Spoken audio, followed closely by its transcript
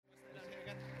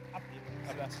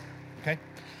Nice. Okay.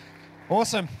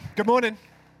 Awesome. Good morning.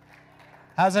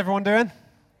 How's everyone doing?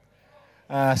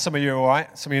 Some of you are all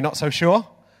right. Some of you not so sure.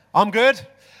 I'm good,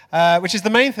 which is the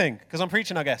main thing, because I'm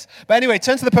preaching, I guess. But anyway,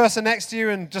 turn to the person next to you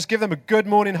and just give them a good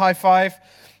morning high five.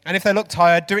 And if they look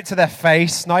tired, do it to their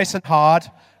face, nice and hard.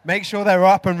 Make sure they're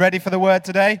up and ready for the word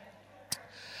today.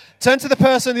 Turn to the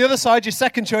person on the other side, your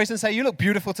second choice, and say, you look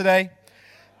beautiful today.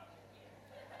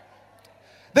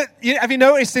 Have you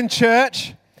noticed in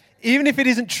church, even if it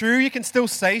isn't true, you can still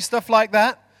say stuff like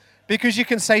that? Because you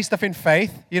can say stuff in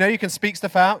faith. You can speak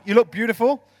stuff out. You look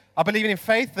beautiful. I believe in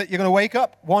faith that you're going to wake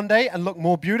up one day and look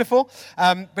more beautiful.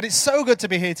 But it's so good to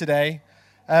be here today.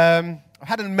 I've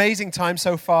had an amazing time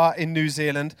so far in New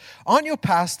Zealand. Aren't your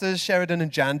pastors, Sheridan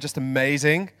and Jan, just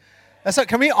amazing? So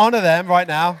can we honor them right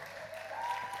now?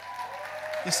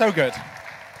 You're so good.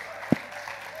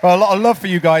 Well, a lot of love for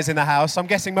you guys in the house. I'm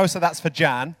guessing most of that's for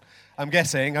Jan. I'm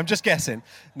just guessing.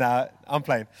 No, I'm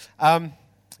playing.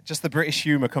 Just the British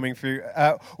humour coming through.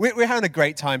 We're having a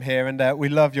great time here, and we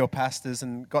love your pastors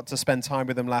and got to spend time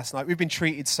with them last night. We've been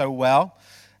treated so well.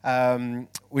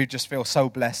 We just feel so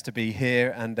blessed to be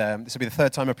here, and this will be the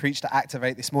third time I preached to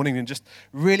Activate this morning, and just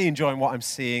really enjoying what I'm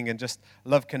seeing, and just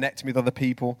love connecting with other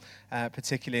people,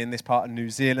 particularly in this part of New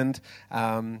Zealand.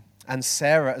 And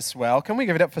Sarah as well. Can we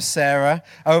give it up for Sarah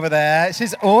over there?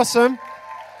 She's awesome.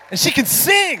 And she can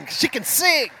sing. She can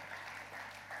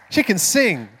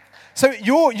sing. So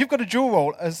you've got a dual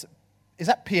role as, is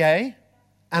that PA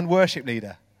and worship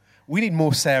leader? We need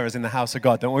more Sarahs in the house of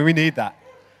God, don't we? We need that.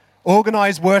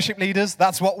 Organized worship leaders,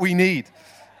 that's what we need.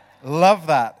 Love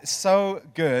that. It's so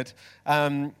good.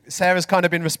 Sarah's kind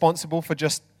of been responsible for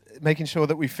just making sure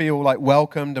that we feel like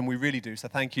welcomed, and we really do. So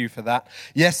thank you for that.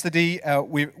 Yesterday,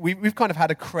 we've kind of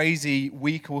had a crazy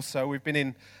week or so. We've been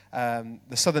in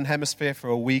the Southern Hemisphere for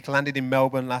a week, landed in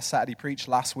Melbourne last Saturday, preached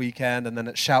last weekend, and then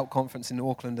at Shout Conference in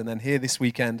Auckland, and then here this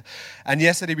weekend. And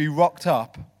yesterday we rocked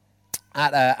up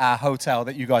at our hotel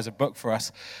that you guys have booked for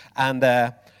us.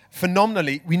 And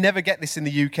phenomenally, we never get this in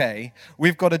the UK.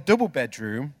 We've got a double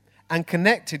bedroom, and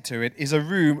connected to it is a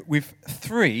room with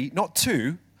three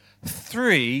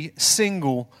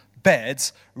single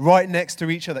beds right next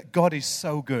to each other. God is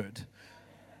so good.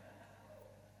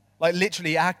 Like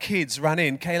literally our kids ran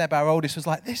in. Caleb, our oldest, was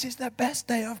like, this is the best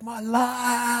day of my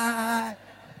life.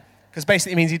 Because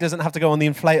basically it means he doesn't have to go on the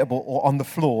inflatable or on the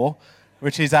floor,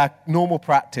 which is our normal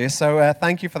practice. So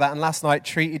thank you for that. And last night,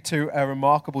 treated to a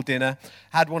remarkable dinner.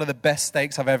 Had one of the best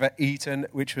steaks I've ever eaten,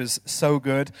 which was so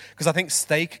good. Because I think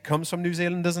steak comes from New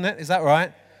Zealand, doesn't it? Is that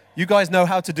right? You guys know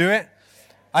how to do it?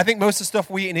 I think most of the stuff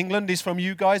we eat in England is from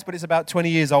you guys, but it's about 20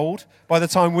 years old by the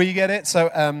time we get it.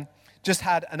 So just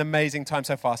had an amazing time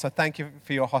so far. So thank you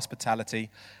for your hospitality,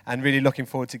 and really looking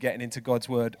forward to getting into God's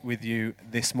Word with you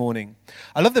this morning.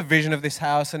 I love the vision of this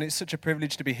house, and it's such a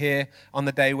privilege to be here on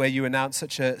the day where you announce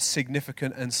such a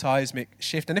significant and seismic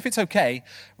shift. And if it's okay,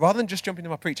 rather than just jump into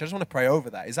my preach, I just want to pray over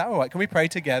that. Is that all right? Can we pray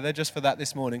together just for that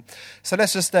this morning? So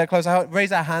let's just close out,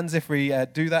 raise our hands if we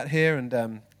do that here,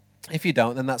 and if you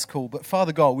don't, then that's cool. But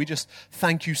Father God, we just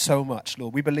thank you so much,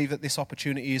 Lord. We believe that this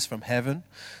opportunity is from heaven,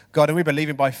 God, and we believe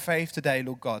in by faith today,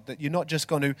 Lord God, that you're not just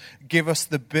going to give us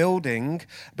the building,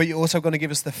 but you're also going to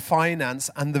give us the finance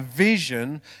and the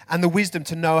vision and the wisdom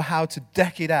to know how to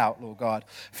deck it out, Lord God.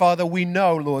 Father, we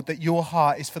know, Lord, that your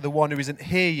heart is for the one who isn't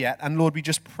here yet. And Lord, we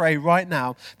just pray right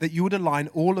now that you would align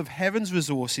all of heaven's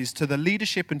resources to the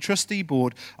leadership and trustee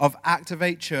board of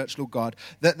Activate Church, Lord God,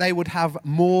 that they would have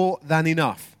more than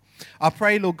enough. I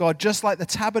pray, Lord God, just like the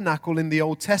tabernacle in the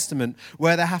Old Testament,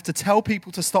 where they have to tell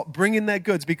people to stop bringing their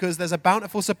goods because there's a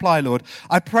bountiful supply, Lord.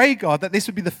 I pray, God, that this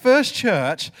would be the first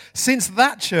church since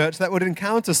that church that would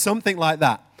encounter something like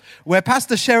that, where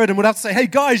Pastor Sheridan would have to say, hey,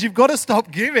 guys, you've got to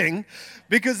stop giving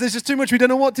because there's just too much, we don't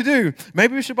know what to do.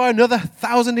 Maybe we should buy another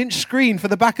 1,000-inch screen for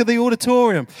the back of the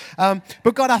auditorium.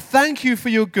 But God, I thank you for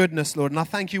your goodness, Lord, and I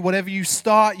thank you whatever you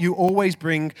start, you always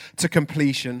bring to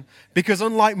completion. Because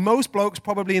unlike most blokes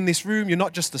probably in this room, you're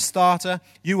not just a starter,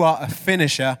 you are a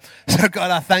finisher. So God,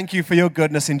 I thank you for your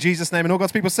goodness in Jesus' name. And all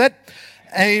God's people said,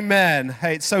 amen.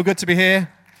 Hey, it's so good to be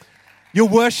here. Your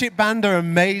worship band are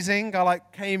amazing. I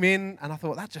came in and I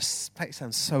thought, that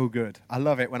sounds so good. I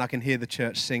love it when I can hear the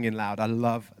church singing loud. I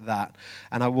love that.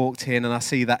 And I walked in and I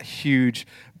see that huge,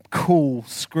 cool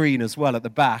screen as well at the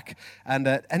back.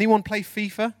 And anyone play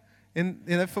FIFA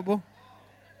in football?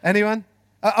 Anyone?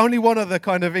 Only one other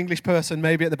kind of English person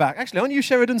maybe at the back. Actually, aren't you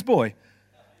Sheridan's boy?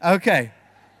 Okay.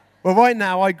 Well, right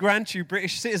now, I grant you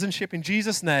British citizenship in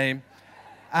Jesus' name.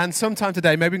 And sometime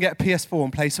today, maybe we can get a PS4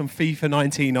 and play some FIFA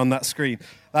 19 on that screen.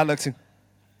 That looks...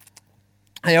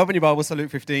 Hey, open your Bibles to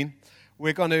Luke 15.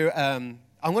 We're going to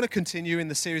I'm going to continue in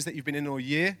the series that you've been in all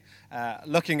year,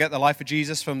 looking at the life of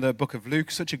Jesus from the book of Luke,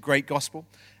 such a great gospel.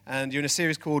 And you're in a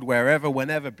series called Wherever,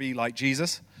 Whenever, Be Like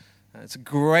Jesus. It's a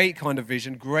great kind of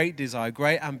vision, great desire,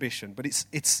 great ambition, but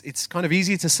it's kind of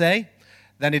easier to say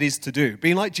than it is to do.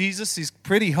 Being like Jesus is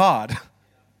pretty hard.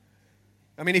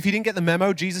 I mean, if you didn't get the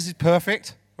memo, Jesus is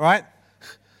perfect, right?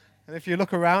 And if you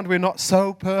look around, we're not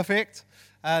so perfect.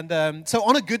 And so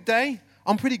on a good day,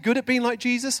 I'm pretty good at being like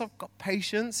Jesus. I've got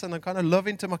patience, and I'm kind of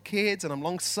loving to my kids, and I'm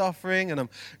long-suffering, and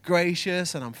I'm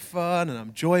gracious, and I'm fun, and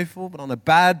I'm joyful. But on a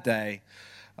bad day,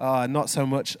 not so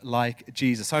much like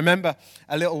Jesus. I remember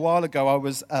a little while ago, I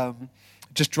was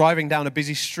just driving down a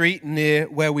busy street near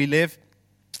where we live,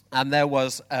 and there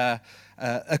was a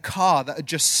car that had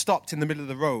just stopped in the middle of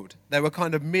the road. They were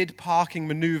kind of mid-parking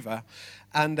maneuver.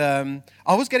 And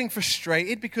I was getting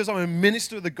frustrated because I'm a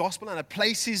minister of the gospel and I had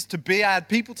places to be, I had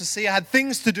people to see, I had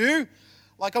things to do.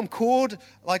 Like I'm called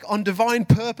on divine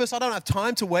purpose. I don't have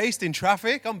time to waste in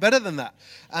traffic. I'm better than that.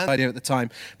 And idea at the time.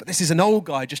 But this is an old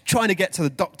guy just trying to get to the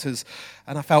doctors,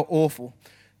 and I felt awful.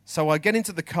 So I get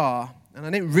into the car, and I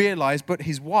didn't realize, but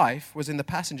his wife was in the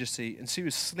passenger seat, and she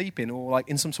was sleeping or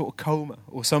in some sort of coma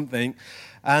or something.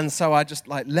 And so I just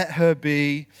let her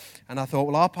be. And I thought,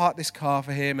 well, I'll park this car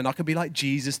for him, and I could be like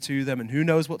Jesus to them, and who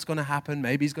knows what's going to happen.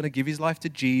 Maybe he's going to give his life to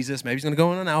Jesus. Maybe he's going to go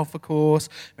on an alpha course.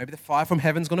 Maybe the fire from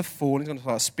heaven's going to fall, and he's going to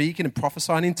start speaking and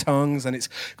prophesying in tongues, and it's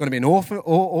going to be an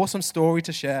awesome story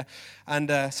to share.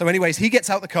 And so anyways, he gets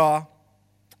out the car.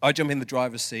 I jump in the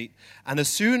driver's seat, and as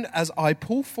soon as I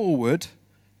pull forward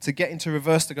to get into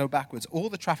reverse to go backwards, all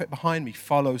the traffic behind me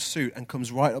follows suit and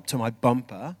comes right up to my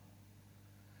bumper.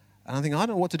 And I think, I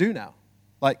don't know what to do now.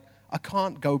 I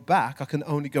can't go back. I can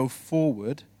only go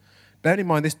forward. Bearing in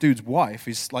mind, this dude's wife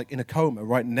is in a coma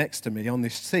right next to me on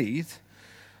this seat.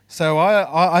 So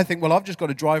I think, well, I've just got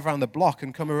to drive around the block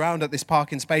and come around at this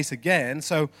parking space again.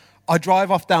 So I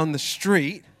drive off down the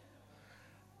street.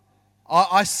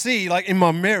 I see, in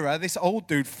my mirror, this old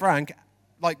dude, Frank,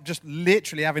 just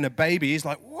literally having a baby. He's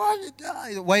what?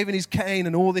 Waving his cane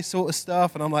and all this sort of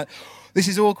stuff. And I'm like, this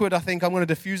is awkward. I think I'm going to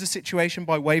diffuse the situation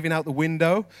by waving out the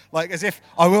window. As if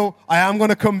I am going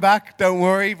to come back, don't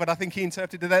worry. But I think he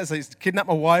interpreted that as he's kidnapped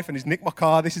my wife and he's nicked my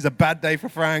car. This is a bad day for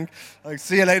Frank.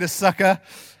 See you later, sucker.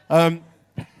 Thanks,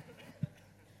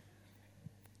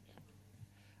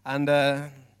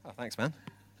 man.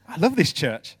 I love this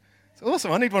church. It's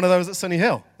awesome. I need one of those at Sunny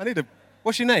Hill.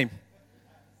 What's your name?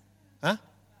 Huh?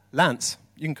 Lance.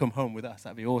 You can come home with us.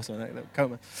 That'd be awesome.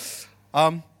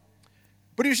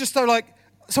 But he was just so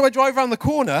I drive around the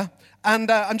corner, and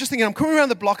I'm just thinking, I'm coming around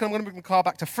the block, and I'm going to bring the car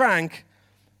back to Frank.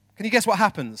 Can you guess what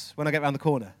happens when I get around the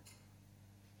corner?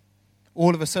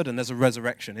 All of a sudden, there's a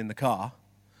resurrection in the car.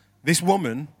 This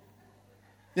woman,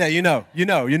 yeah, you know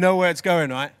where it's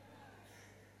going, right?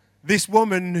 This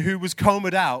woman who was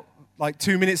comaed out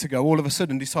 2 minutes ago, all of a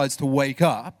sudden decides to wake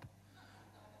up.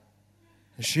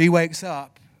 And she wakes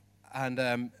up,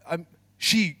 and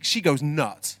she goes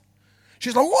nuts.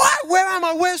 She's like, what? Where am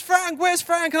I? Where's Frank? Where's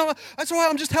Frank? And I'm like, that's all right,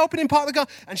 I'm just helping him park the car.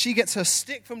 And she gets her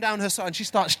stick from down her side, and she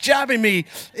starts jabbing me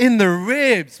in the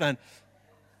ribs, man.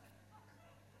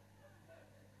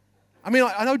 I mean,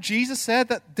 I know Jesus said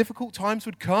that difficult times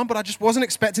would come, but I just wasn't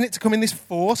expecting it to come in this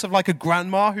force of a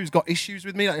grandma who's got issues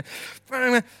with me. And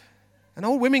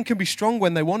old women can be strong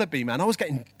when they want to be, man. I was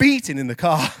getting beaten in the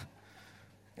car.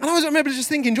 And I remember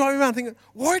just driving around thinking,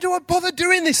 why do I bother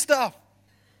doing this stuff?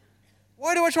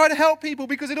 Why do I try to help people?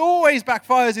 Because it always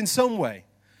backfires in some way.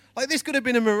 This could have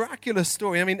been a miraculous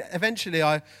story. I mean, eventually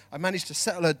I managed to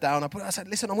settle her down. I said,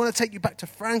 listen, I'm going to take you back to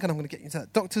Frank, and I'm going to get you into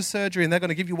that doctor's surgery, and they're going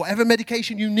to give you whatever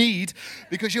medication you need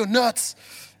because you're nuts.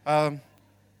 But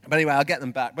anyway, I'll get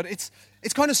them back. But it's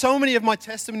kind of so many of my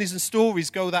testimonies and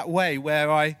stories go that way, where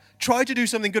I try to do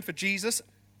something good for Jesus,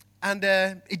 and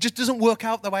it just doesn't work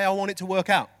out the way I want it to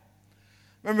work out.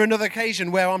 Remember another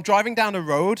occasion where I'm driving down a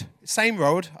road, same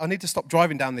road. I need to stop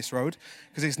driving down this road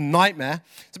because it's a nightmare.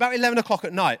 It's about 11 o'clock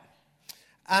at night.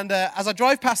 And as I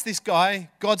drive past this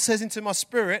guy, God says into my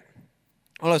spirit,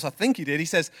 well, as I think he did, he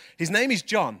says, his name is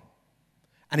John,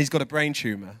 and he's got a brain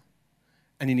tumor,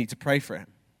 and you need to pray for him.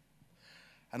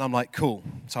 And I'm like, cool.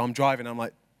 So I'm driving. I'm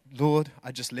like, Lord,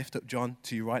 I just lift up John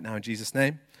to you right now in Jesus'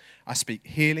 name. I speak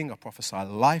healing. I prophesy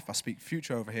life. I speak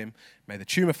future over him. May the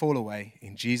tumor fall away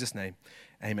in Jesus' name.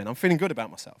 Amen. I'm feeling good about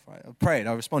myself, right? I prayed.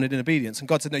 I responded in obedience. And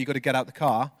God said, no, you've got to get out the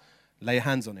car, lay your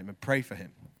hands on him, and pray for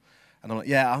him. And I'm like,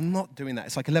 yeah, I'm not doing that.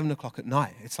 It's 11 o'clock at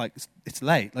night. It's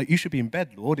late. You should be in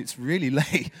bed, Lord. It's really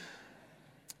late.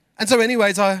 And so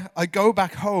anyways, I go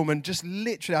back home and just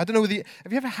literally, I don't know, have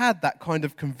you ever had that kind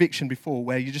of conviction before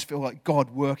where you just feel like God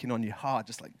working on your heart,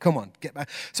 just like, come on, get back.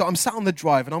 So I'm sat on the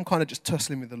drive and I'm kind of just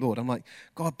tussling with the Lord. I'm like,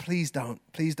 God, please don't.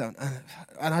 And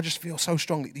I just feel so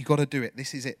strongly, you got to do it.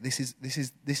 This is it. This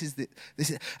is.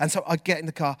 And so I get in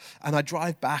the car and I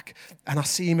drive back and I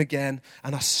see him again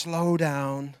and I slow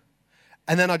down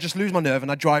and then I just lose my nerve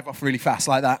and I drive off really fast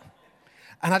like that.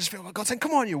 And I just feel like God saying,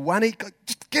 come on, you wanny,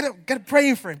 just get up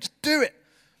praying for him, just do it.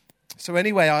 So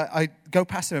anyway, I go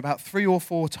past him about 3 or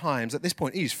 4 times. At this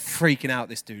point, he's freaking out,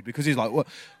 this dude, because he's like, well,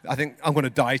 I think I'm going to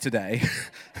die today.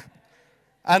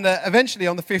 And eventually,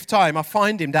 on the 5th time, I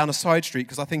find him down a side street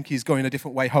because I think he's going a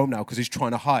different way home now because he's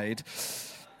trying to hide.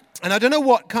 And I don't know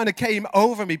what kind of came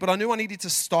over me, but I knew I needed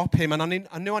to stop him, and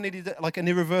I knew I needed like an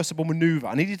irreversible maneuver.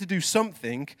 I needed to do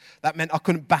something that meant I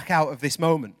couldn't back out of this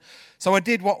moment. So I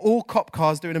did what all cop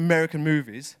cars do in American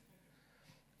movies,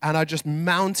 and I just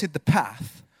mounted the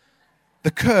path,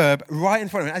 the curb right in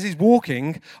front of him. As he's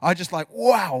walking, I just like,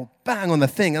 wow, bang on the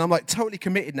thing, and I'm like totally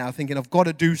committed now, thinking I've got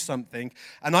to do something.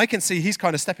 And I can see he's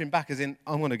kind of stepping back as in,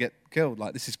 I'm going to get killed,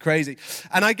 like this is crazy.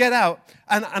 And I get out,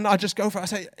 and I just go for it. I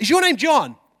say, is your name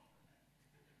John?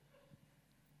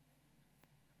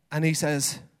 And he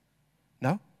says,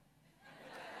 no.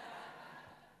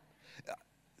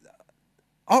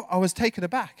 I was taken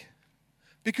aback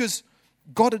because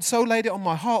God had so laid it on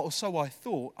my heart, or so I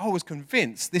thought. I was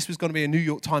convinced this was going to be a New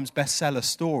York Times bestseller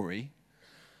story.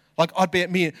 Like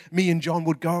me and John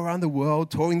would go around the world,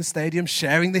 touring the stadium,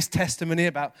 sharing this testimony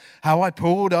about how I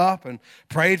pulled up and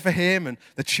prayed for him, and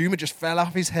the tumor just fell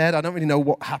off his head. I don't really know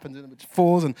what happened to him. It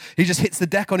falls, and he just hits the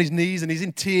deck on his knees, and he's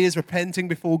in tears, repenting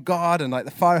before God, and like the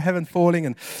fire of heaven falling,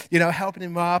 and helping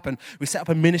him up. And we set up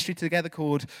a ministry together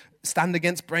called Stand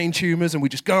Against Brain Tumors, and we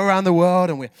just go around the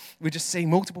world, and we just see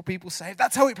multiple people saved.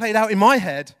 That's how it played out in my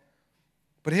head.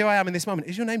 But here I am in this moment.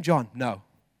 Is your name John? No.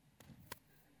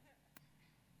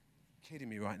 Kidding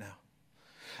me right now.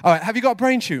 All right, have you got a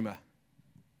brain tumor?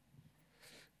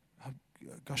 Oh,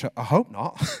 gosh, I hope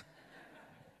not.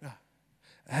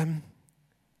 Can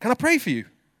I pray for you?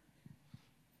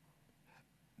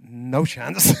 No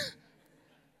chance.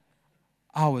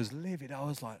 I was livid. I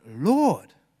was like, Lord,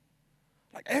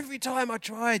 like every time I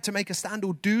try to make a stand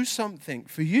or do something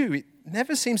for you, it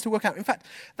never seems to work out. In fact,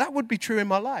 that would be true in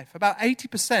my life. About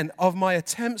 80% of my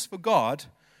attempts for God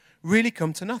really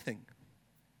come to nothing.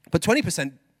 But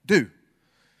 20% do.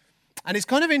 And it's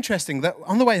kind of interesting that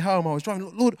on the way home I was driving,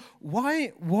 Lord,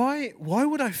 why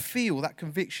would I feel that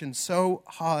conviction so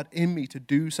hard in me to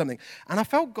do something? And I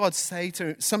felt God say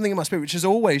to something in my spirit, which has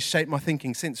always shaped my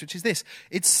thinking since, which is this: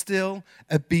 it's still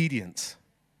obedience.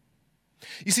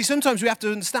 You see, sometimes we have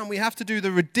to understand we have to do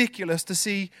the ridiculous to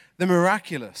see the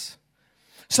miraculous.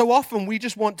 So often we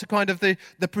just want to kind of the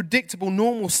predictable,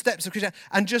 normal steps of Christianity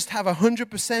and just have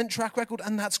 100% track record,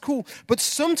 and that's cool. But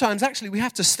sometimes actually we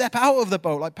have to step out of the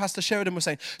boat, like Pastor Sheridan was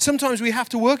saying. Sometimes we have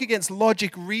to work against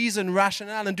logic, reason,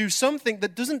 rationale, and do something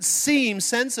that doesn't seem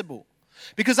sensible.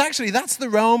 Because actually that's the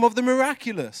realm of the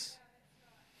miraculous.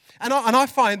 And I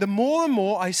find the more and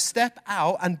more I step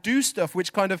out and do stuff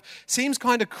which kind of seems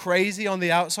kind of crazy on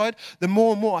the outside, the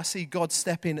more and more I see God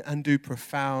step in and do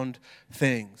profound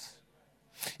things.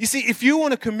 You see, if you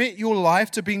want to commit your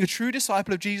life to being a true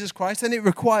disciple of Jesus Christ, then it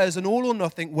requires an all or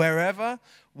nothing, wherever,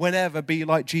 whenever, be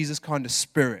like Jesus kind of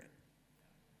spirit.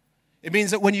 It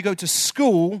means that when you go to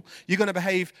school, you're going to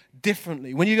behave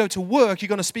differently. When you go to work, you're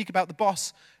going to speak about the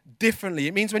boss differently.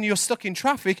 It means when you're stuck in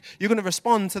traffic, you're going to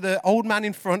respond to the old man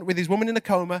in front with his woman in a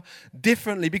coma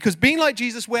differently. Because being like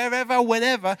Jesus wherever,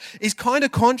 whenever, is kind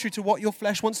of contrary to what your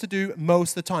flesh wants to do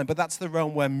most of the time. But that's the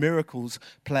realm where miracles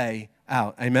play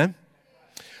out. Amen?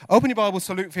 Open your Bibles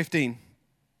to Luke 15. It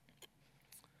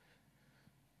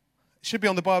should be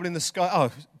on the Bible in the sky.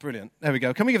 Oh, brilliant. There we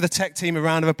go. Can we give the tech team a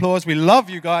round of applause? We love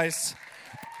you guys.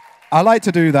 I like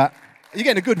to do that. You're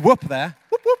getting a good whoop there.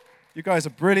 Whoop, whoop. You guys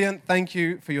are brilliant. Thank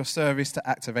you for your service to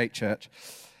Activate Church.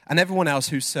 And everyone else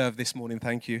who served this morning,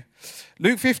 thank you.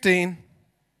 Luke 15,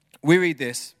 we read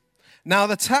this. Now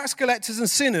the tax collectors and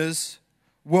sinners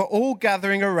were all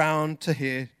gathering around to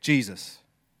hear Jesus.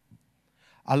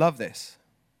 I love this.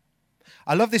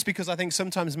 I love this because I think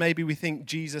sometimes maybe we think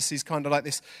Jesus is kind of like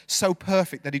this, so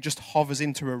perfect that he just hovers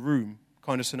into a room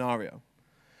kind of scenario.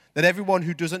 That everyone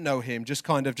who doesn't know him just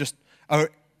kind of just are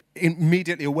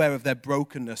immediately aware of their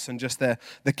brokenness and just the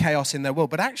chaos in their world.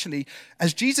 But actually,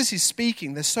 as Jesus is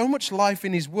speaking, there's so much life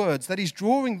in his words that he's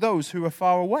drawing those who are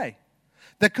far away.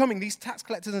 They're coming, these tax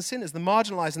collectors and sinners, the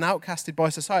marginalized and outcasted by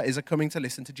societies are coming to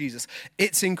listen to Jesus.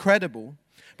 It's incredible.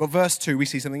 But verse 2, we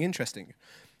see something interesting.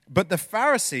 But the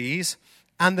Pharisees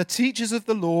And the teachers of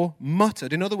the law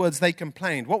muttered. In other words, they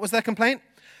complained. What was their complaint?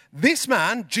 This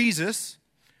man, Jesus,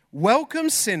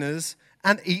 welcomes sinners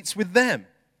and eats with them.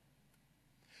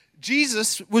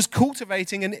 Jesus was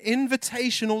cultivating an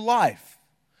invitational life,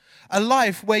 a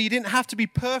life where you didn't have to be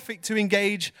perfect to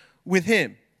engage with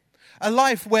him, a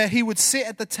life where he would sit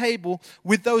at the table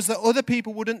with those that other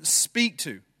people wouldn't speak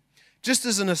to. Just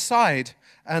as an aside,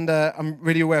 and I'm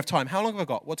really aware of time. How long have I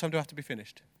got? What time do I have to be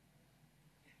finished?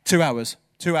 2 hours.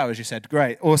 2 hours, you said.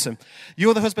 Great, awesome.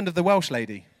 You're the husband of the Welsh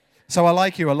lady, so I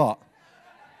like you a lot.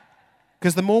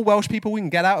 Because the more Welsh people we can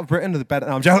get out of Britain, the better.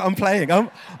 No, I'm playing.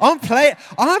 I'm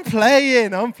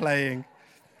playing.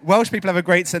 Welsh people have a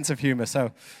great sense of humour,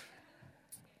 so.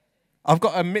 I've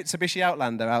got a Mitsubishi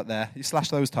Outlander out there. You slash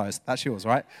those tyres. That's yours,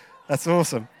 right? That's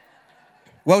awesome.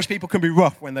 Welsh people can be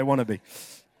rough when they want to be.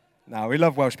 No, we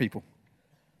love Welsh people.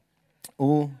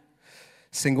 All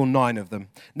single 9 of them.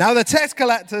 Now the tax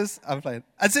collectors, I'm playing.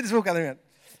 And sinners all gathering around.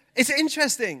 It's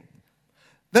interesting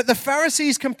that the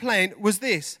Pharisees' complaint was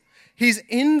this. He's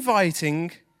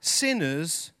inviting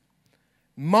sinners,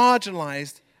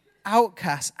 marginalized,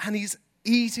 outcasts, and he's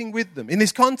eating with them. In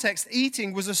this context,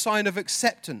 eating was a sign of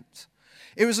acceptance.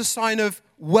 It was a sign of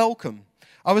welcome.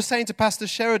 I was saying to Pastor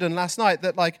Sheridan last night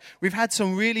that we've had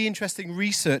some really interesting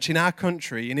research in our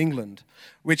country, in England,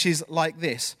 which is like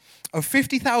this. Of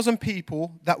 50,000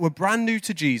 people that were brand new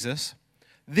to Jesus,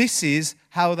 this is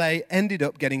how they ended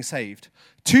up getting saved.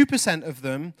 2% of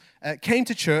them came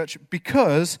to church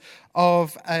because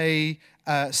of a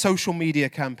social media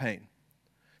campaign.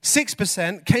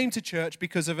 6% came to church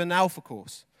because of an Alpha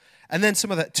course. And then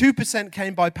some of that 2%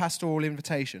 came by pastoral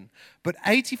invitation. But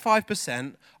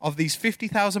 85% of these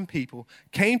 50,000 people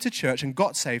came to church and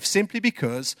got saved simply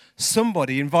because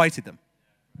somebody invited them.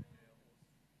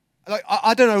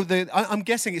 I don't know, I'm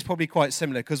guessing it's probably quite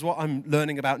similar, because what I'm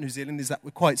learning about New Zealand is that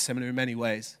we're quite similar in many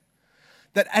ways.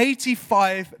 That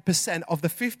 85% of the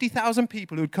 50,000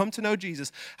 people who had come to know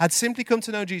Jesus had simply come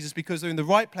to know Jesus because they're in the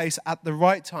right place at the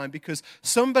right time, because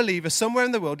some believer somewhere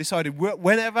in the world decided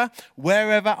whenever,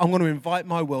 wherever, I'm going to invite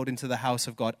my world into the house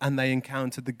of God, and they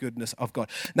encountered the goodness of God.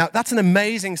 Now, that's an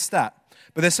amazing stat,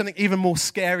 but there's something even more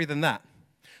scary than that.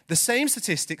 The same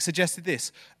statistic suggested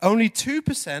this. Only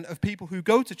 2% of people who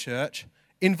go to church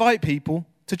invite people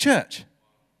to church.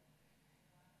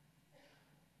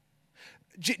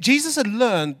 Jesus had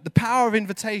learned the power of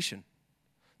invitation,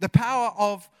 the power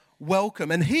of welcome.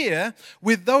 And here,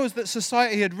 with those that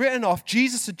society had written off,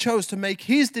 Jesus had chose to make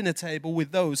his dinner table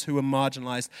with those who were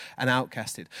marginalized and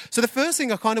outcasted. So the first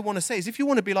thing I kind of want to say is, if you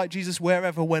want to be like Jesus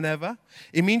wherever, whenever,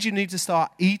 it means you need to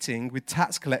start eating with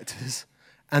tax collectors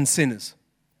and sinners.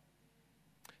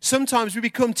 Sometimes we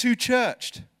become too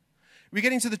churched. We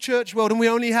get into the church world and we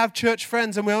only have church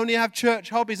friends, and we only have church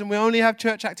hobbies, and we only have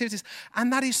church activities.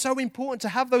 And that is so important to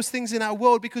have those things in our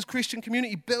world, because Christian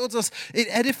community builds us, it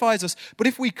edifies us. But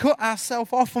if we cut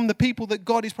ourselves off from the people that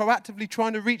God is proactively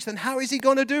trying to reach, then how is he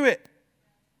going to do it?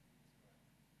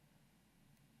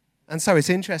 And so it's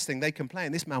interesting, they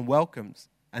complain, this man welcomes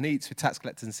and eats with tax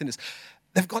collectors and sinners.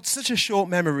 They've got such a short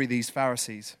memory, these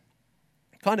Pharisees.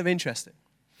 Kind of interesting.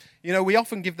 You know, we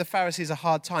often give the Pharisees a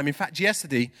hard time. In fact,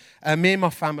 yesterday, me and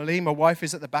my family, my wife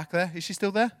is at the back there. Is she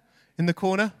still there? In the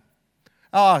corner?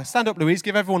 Stand up, Louise.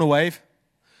 Give everyone a wave.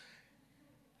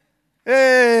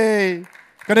 Hey!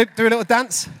 Got to do a little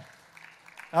dance?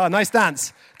 Nice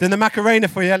dance. Doing the Macarena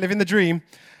for you, living the dream.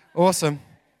 Awesome.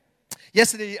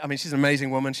 Yesterday, she's an amazing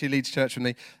woman. She leads church with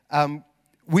me.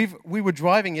 We were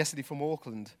driving yesterday from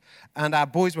Auckland, and our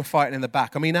boys were fighting in the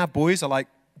back. Our boys are like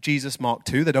Jesus Mark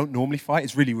II. They don't normally fight.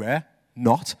 It's really rare.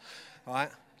 Not. All right?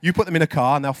 You put them in a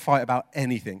car and they'll fight about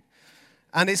anything.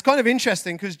 And it's kind of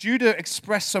interesting because Judah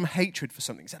expressed some hatred for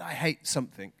something. He said, I hate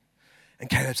something. And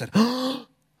Caleb said,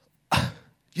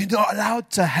 you're not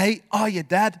allowed to hate, are you,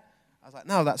 Dad? I was like,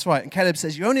 no, that's right. And Caleb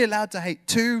says, you're only allowed to hate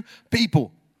 2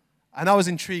 people. And I was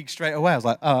intrigued straight away. I was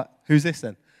like, who's this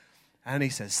then? And he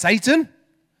says, Satan.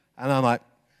 And I'm like,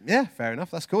 yeah, fair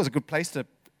enough. That's cool. It's a good place to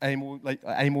aim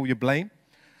all your blame.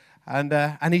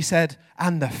 And he said,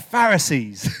 and the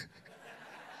Pharisees.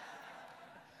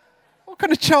 What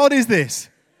kind of child is this?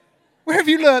 Where have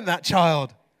you learned that,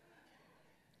 child?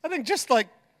 I think just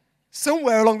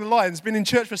somewhere along the line, has been in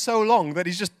church for so long that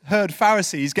he's just heard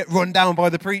Pharisees get run down by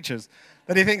the preachers,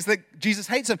 that he thinks that Jesus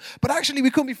hates them. But actually, we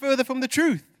couldn't be further from the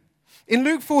truth. In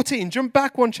Luke 14, jump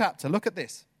back one chapter, look at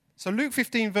this. So Luke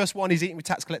 15, verse 1, he's eating with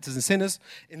tax collectors and sinners.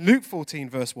 In Luke 14,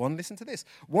 verse 1, listen to this.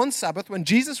 One Sabbath, when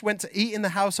Jesus went to eat in the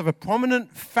house of a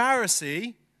prominent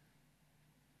Pharisee,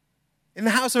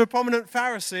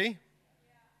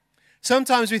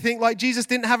 sometimes we think Jesus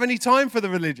didn't have any time for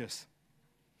the religious.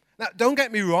 Now, don't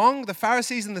get me wrong, the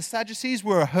Pharisees and the Sadducees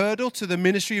were a hurdle to the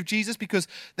ministry of Jesus because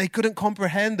they couldn't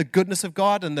comprehend the goodness of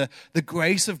God and the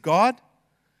grace of God.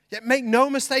 Yet make no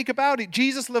mistake about it,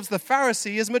 Jesus loves the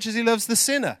Pharisee as much as he loves the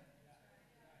sinner.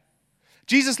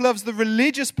 Jesus loves the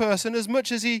religious person as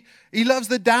much as he loves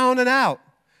the down and out.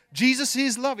 Jesus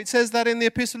is love. It says that in the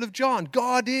Epistle of John.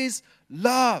 God is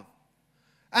love.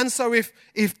 And so if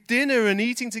dinner and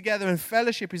eating together and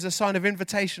fellowship is a sign of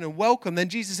invitation and welcome, then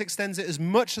Jesus extends it as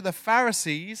much to the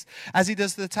Pharisees as he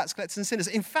does to the tax collectors and sinners.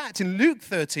 In fact, in Luke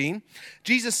 13,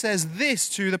 Jesus says this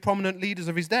to the prominent leaders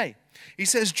of his day. He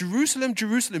says, Jerusalem,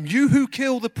 Jerusalem, you who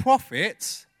kill the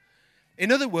prophets. In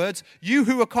other words, you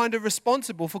who are kind of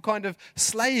responsible for kind of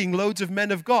slaying loads of men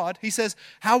of God. He says,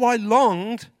 how I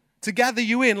longed to gather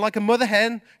you in like a mother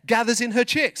hen gathers in her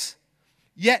chicks.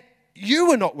 Yet you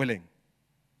were not willing.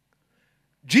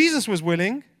 Jesus was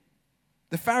willing.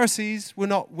 The Pharisees were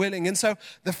not willing. And so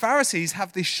the Pharisees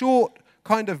have this short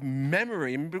kind of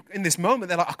memory. In this moment,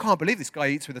 they're like, I can't believe this guy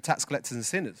eats with the tax collectors and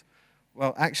sinners.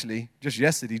 Well, actually, just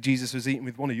yesterday, Jesus was eating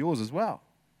with one of yours as well.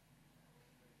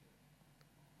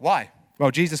 Why? Well,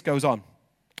 Jesus goes on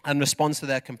and responds to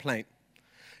their complaint.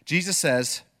 Jesus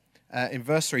says in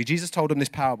verse 3, Jesus told them this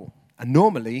parable. And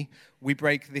normally, we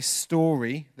break this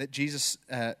story that Jesus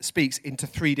speaks into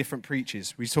 3 different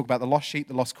preaches. We talk about the lost sheep,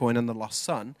 the lost coin, and the lost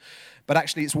son. But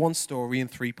actually, it's one story in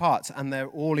 3 parts. And they're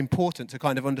all important to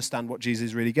kind of understand what Jesus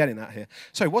is really getting at here.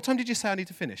 So, what time did you say I need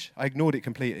to finish? I ignored it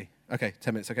completely. Okay,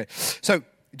 10 minutes, okay. So,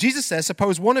 Jesus says,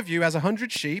 suppose one of you has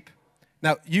 100 sheep.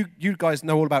 Now, you guys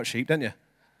know all about sheep, don't you?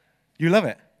 You love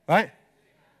it, right?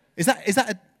 Is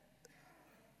that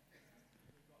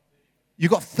you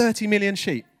got 30 million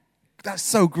sheep. That's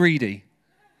so greedy.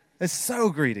 It's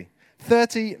so greedy.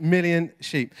 30 million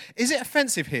sheep. Is it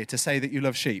offensive here to say that you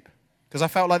love sheep? Because I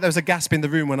felt like there was a gasp in the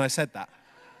room when I said that.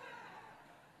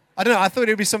 I don't know. I thought it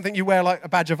would be something you wear like a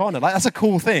badge of honor. Like, that's a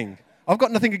cool thing. I've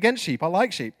got nothing against sheep. I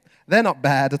like sheep. They're not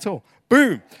bad at all.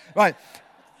 Boom. Right.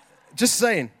 Just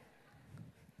saying.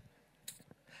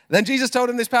 Then Jesus told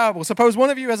him this parable. Suppose one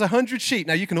of you has 100 sheep.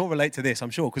 Now, you can all relate to this, I'm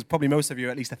sure, because probably most of you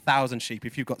are at least 1,000 sheep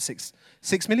if you've got 6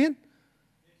 million?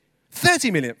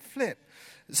 30 million. Flip.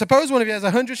 Suppose one of you has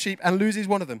 100 sheep and loses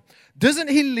one of them. Doesn't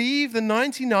he leave the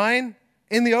 99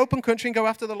 in the open country and go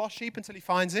after the lost sheep until he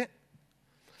finds it?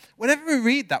 Whenever we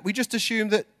read that, we just assume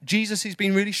that Jesus has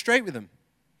been really straight with them.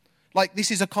 Like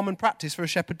this is a common practice for a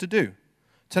shepherd to do.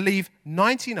 To leave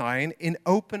 99 in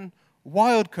open,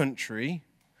 wild country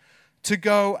to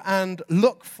go and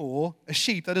look for a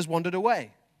sheep that has wandered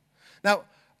away. Now,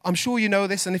 I'm sure you know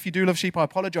this, and if you do love sheep, I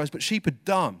apologize, but sheep are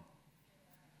dumb.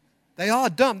 They are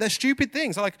dumb. They're stupid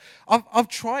things. Like I've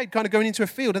tried kind of going into a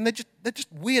field, and they're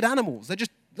just weird animals. They're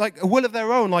just like a will of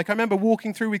their own. Like I remember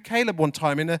walking through with Caleb one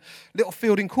time in a little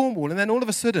field in Cornwall, and then all of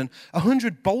a sudden,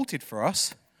 100 bolted for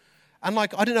us. And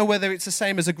like I don't know whether it's the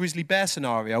same as a grizzly bear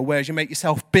scenario, where you make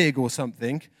yourself big or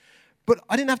something. But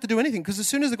I didn't have to do anything because as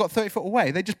soon as they got 30 foot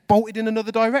away, they just bolted in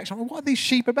another direction. I'm like, what are these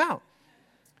sheep about?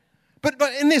 But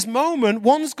in this moment,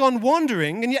 one's gone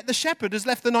wandering, and yet the shepherd has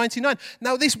left the 99.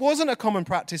 Now, this wasn't a common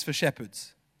practice for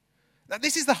shepherds. Now,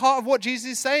 this is the heart of what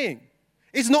Jesus is saying.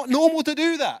 It's not normal to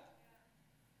do that.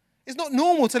 It's not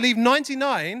normal to leave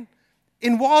 99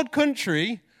 in wild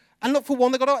country and look for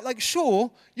one that got out. Like, sure,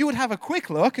 you would have a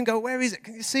quick look and go, where is it?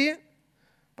 Can you see it?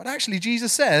 But actually,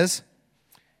 Jesus says,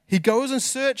 he goes and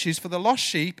searches for the lost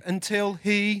sheep until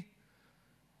he,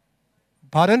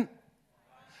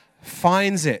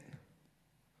 finds it.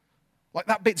 Like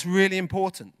that bit's really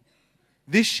important.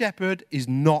 This shepherd is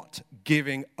not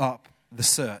giving up the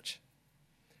search.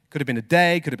 Could have been a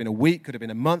day, could have been a week, could have been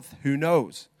a month, who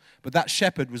knows? But that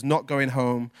shepherd was not going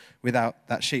home without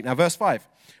that sheep. Now, verse 5.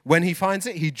 When he finds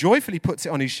it, he joyfully puts it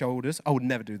on his shoulders. I would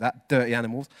never do that, dirty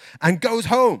animals. And goes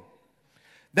home.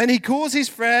 Then he calls his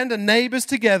friend and neighbors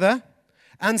together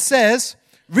and says,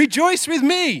 rejoice with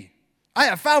me. I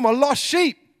have found my lost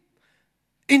sheep.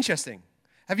 Interesting.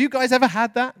 Have you guys ever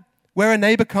had that? Where a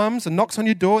neighbor comes and knocks on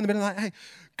your door in the middle of the night, hey,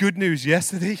 good news,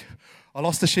 yesterday I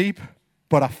lost a sheep,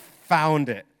 but I found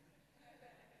it.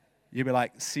 You'd be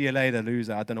like, see you later,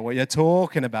 loser. I don't know what you're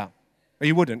talking about. But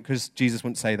you wouldn't, because Jesus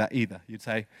wouldn't say that either. You'd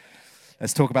say,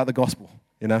 let's talk about the gospel,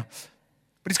 you know.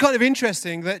 But it's kind of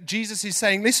interesting that Jesus is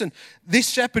saying, listen, this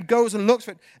shepherd goes and looks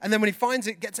for it, and then when he finds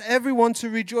it, gets everyone to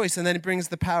rejoice, and then he brings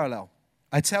the parallel.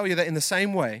 I tell you that in the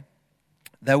same way,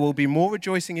 there will be more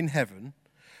rejoicing in heaven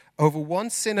over one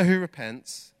sinner who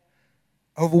repents,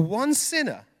 over one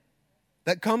sinner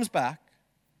that comes back,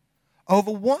 over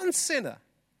one sinner.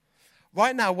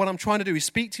 Right now, what I'm trying to do is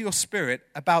speak to your spirit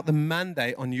about the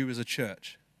mandate on you as a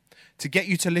church, to get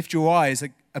you to lift your eyes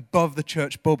above the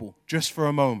church bubble just for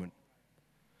a moment.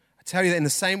 I tell you that in the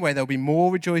same way, there'll be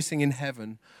more rejoicing in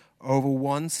heaven over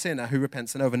one sinner who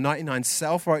repents than over 99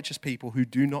 self-righteous people who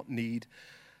do not need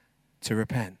to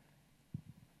repent.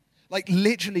 Like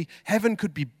literally, heaven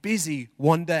could be busy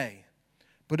one day,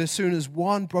 but as soon as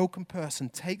one broken person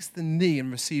takes the knee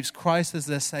and receives Christ as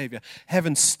their Savior,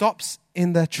 heaven stops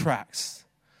in their tracks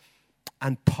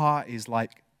and parties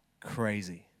like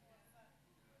crazy.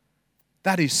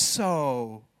 That is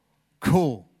so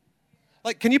cool.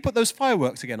 Like, can you put those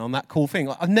fireworks again on that cool thing?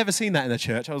 Like, I've never seen that in a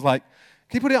church. I was like,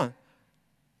 can you put it on?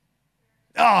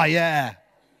 Oh, yeah.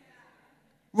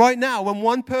 Right now, when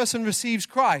one person receives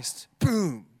Christ,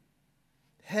 boom,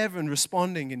 heaven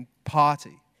responding in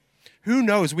party. Who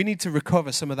knows? We need to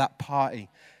recover some of that party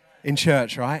in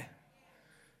church, right?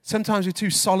 Sometimes we're too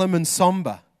solemn and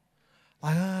somber.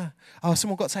 Like, oh,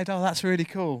 someone got saved. Oh, that's really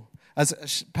cool.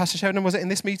 As Pastor Sheridan, was it in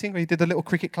this meeting where he did the little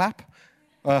cricket clap?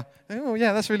 Oh,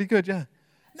 yeah, that's really good, yeah.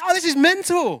 No, this is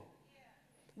mental.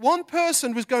 One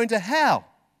person was going to hell.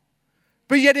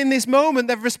 But yet in this moment,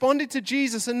 they've responded to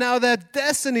Jesus, and now their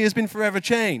destiny has been forever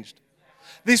changed.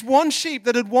 This one sheep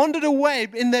that had wandered away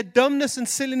in their dumbness and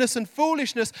silliness and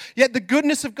foolishness, yet the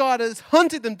goodness of God has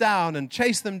hunted them down and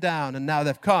chased them down, and now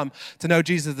they've come to know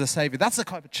Jesus as the Savior. That's the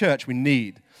type of church we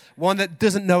need. One that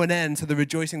doesn't know an end to the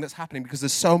rejoicing that's happening because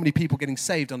there's so many people getting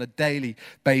saved on a daily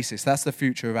basis. That's the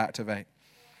future of Activate.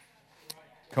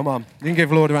 Come on. You can give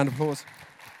the Lord a round of applause.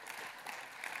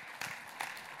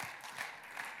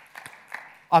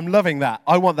 I'm loving that.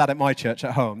 I want that at my church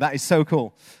at home. That is so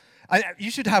cool.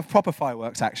 You should have proper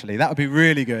fireworks, actually. That would be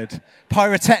really good.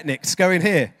 Pyrotechnics going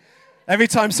here. Every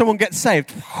time someone gets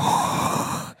saved,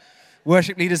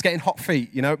 worship leaders getting hot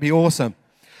feet. You know, it'd be awesome.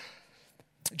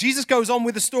 Jesus goes on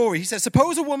with the story. He says,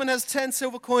 suppose a woman has 10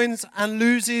 silver coins and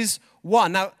loses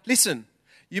one. Now, listen,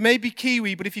 you may be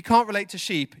Kiwi, but if you can't relate to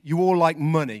sheep, you all like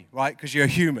money, right? Because you're a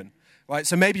human, right?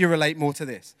 So maybe you relate more to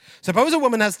this. Suppose a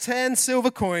woman has 10 silver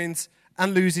coins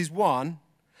and loses one.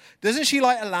 Doesn't she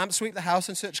light a lamp, sweep the house,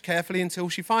 and search carefully until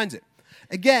she finds it?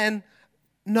 Again,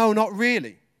 no, not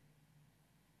really.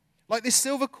 Like this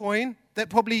silver coin that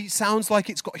probably sounds like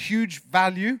it's got huge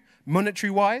value,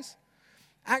 monetary-wise,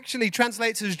 actually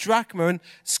translates as drachma, and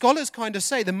scholars kind of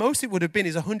say the most it would have been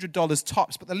is $100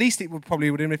 tops, but the least it would probably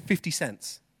have been 50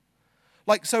 cents.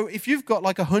 Like, so if you've got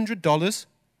like $100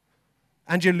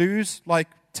 and you lose like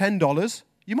 $10,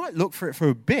 you might look for it for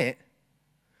a bit,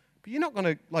 but you're not going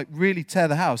to like really tear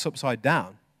the house upside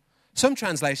down. Some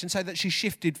translations say that she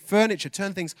shifted furniture,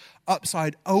 turned things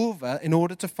upside over in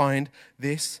order to find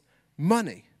this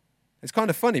money. It's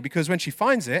kind of funny because when she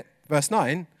finds it, verse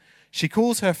 9, she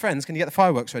calls her friends, can you get the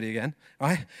fireworks ready again,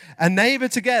 right? A neighbor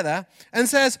together and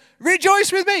says,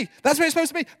 rejoice with me. That's where it's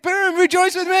supposed to be. Boom,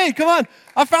 rejoice with me. Come on.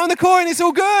 I found the coin. It's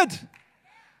all good.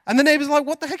 And the neighbor's like,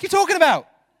 what the heck are you talking about?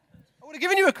 I would have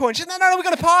given you a coin. She said, no, we're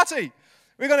going to party.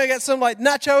 We're going to get some like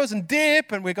nachos and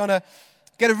dip, and we're going to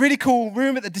get a really cool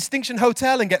room at the Distinction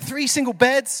Hotel and get 3 single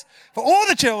beds for all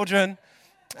the children.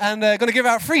 And going to give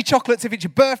out free chocolates if it's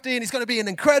your birthday, and it's going to be an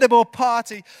incredible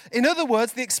party. In other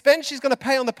words, the expense she's going to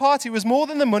pay on the party was more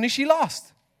than the money she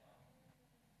lost.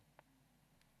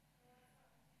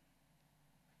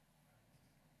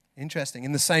 Interesting.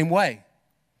 In the same way,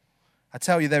 I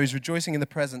tell you, there is rejoicing in the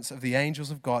presence of the angels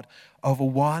of God over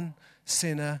one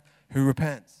sinner who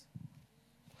repents.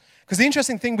 Because the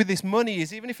interesting thing with this money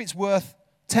is even if it's worth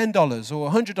 $10 or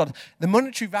 $100, the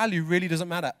monetary value really doesn't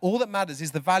matter. All that matters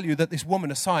is the value that this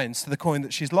woman assigns to the coin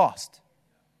that she's lost.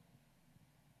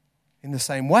 In the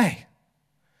same way,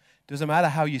 it doesn't matter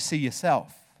how you see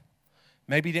yourself.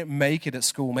 Maybe you didn't make it at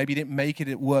school. Maybe you didn't make it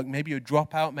at work. Maybe you're a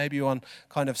dropout. Maybe you're on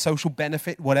kind of social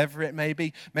benefit, whatever it may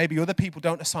be. Maybe other people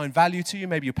don't assign value to you.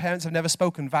 Maybe your parents have never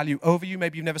spoken value over you.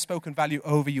 Maybe you've never spoken value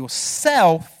over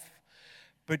yourself.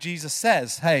 But Jesus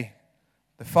says, hey,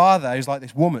 the Father is like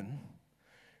this woman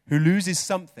who loses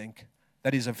something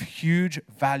that is of huge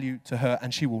value to her,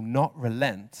 and she will not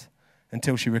relent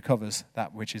until she recovers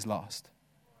that which is lost.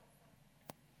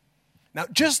 Now,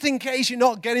 just in case you're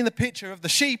not getting the picture of the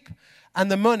sheep and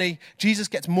the money, Jesus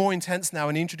gets more intense now,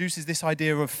 and he introduces this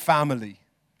idea of family.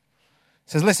 He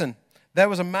says, listen, there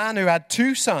was a man who had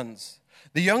 2 sons.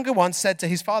 The younger one said to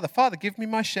his father, Father, give me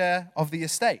my share of the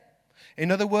estate.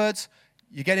 In other words,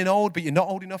 you're getting old, but you're not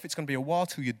old enough. It's going to be a while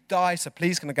till you die, so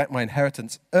please can I get my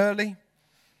inheritance early?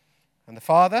 And the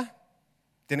father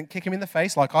didn't kick him in the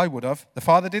face like I would have. The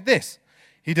father did this.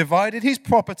 He divided his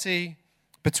property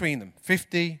between them,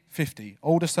 50-50,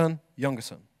 older son, younger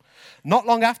son. Not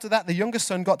long after that, the younger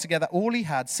son got together all he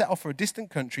had, set off for a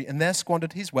distant country, and there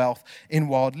squandered his wealth in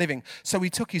wild living. So he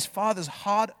took his father's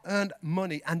hard-earned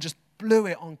money and just blew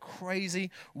it on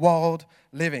crazy, wild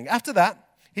living. After that,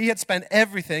 He had spent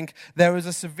everything. There was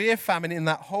a severe famine in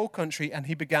that whole country, and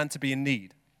he began to be in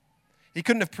need. He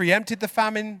couldn't have preempted the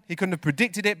famine. He couldn't have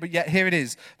predicted it, but yet here it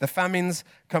is. The famine's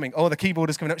coming. Oh, the keyboard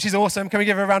is coming up. She's awesome. Can we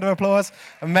give her a round of applause?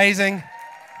 Amazing.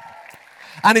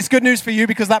 And it's good news for you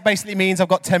because that basically means I've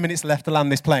got 10 minutes left to land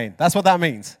this plane. That's what that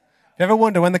means. If you ever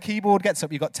wonder, when the keyboard gets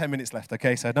up, you've got 10 minutes left,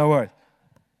 okay? So no worries.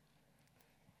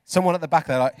 Someone at the back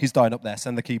there, like, he's dying up there.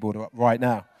 Send the keyboard up right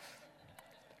now.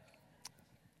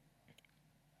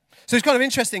 So it's kind of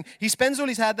interesting. He spends all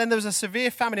he's had. Then there was a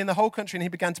severe famine in the whole country, and he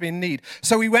began to be in need.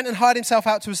 So he went and hired himself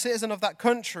out to a citizen of that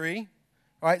country.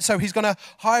 Right? So he's going to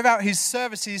hire out his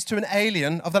services to an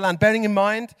alien of the land. Bearing in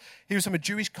mind, he was from a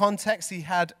Jewish context. He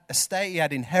had estate. He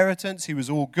had inheritance. He was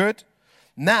all good.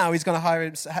 Now he's going to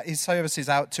hire his services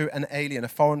out to an alien, a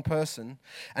foreign person.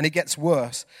 And it gets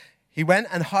worse. He went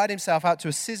and hired himself out to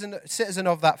a citizen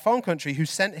of that foreign country who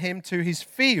sent him to his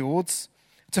fields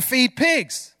to feed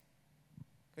pigs.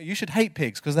 You should hate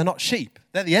pigs because they're not sheep.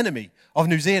 They're the enemy of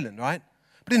New Zealand, right?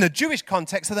 But in the Jewish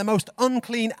context, they're the most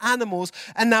unclean animals.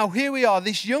 And now here we are,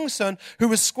 this young son who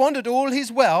has squandered all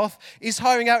his wealth is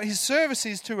hiring out his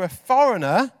services to a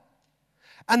foreigner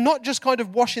and not just kind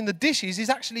of washing the dishes, he's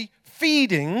actually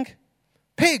feeding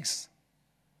pigs.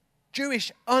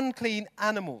 Jewish unclean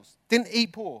animals. Didn't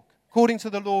eat pork, according to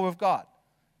the law of God.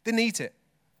 Didn't eat it.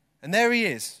 And there he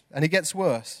is, and it gets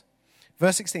worse.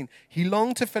 Verse 16, he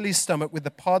longed to fill his stomach with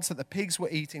the pods that the pigs were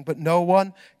eating, but no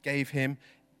one gave him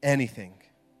anything.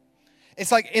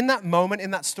 It's like in that moment,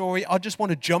 in that story, I just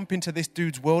want to jump into this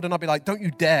dude's world and I'll be like, don't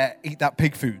you dare eat that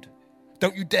pig food.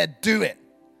 Don't you dare do it.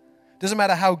 Doesn't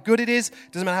matter how good it is.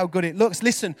 Doesn't matter how good it looks.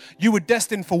 Listen, you were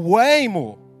destined for way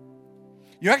more.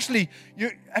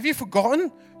 Have you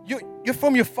forgotten? You're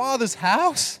from your father's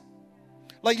house.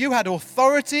 Like you had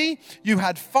authority, you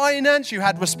had finance, you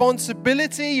had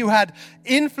responsibility, you had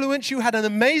influence, you had an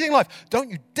amazing life. Don't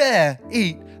you dare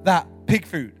eat that pig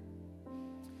food.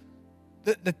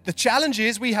 The challenge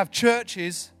is we have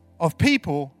churches of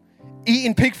people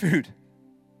eating pig food.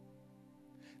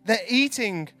 They're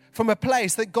eating from a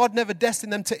place that God never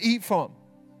destined them to eat from.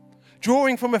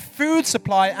 Drawing from a food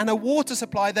supply and a water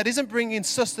supply that isn't bringing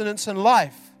sustenance and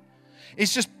life.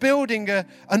 It's just building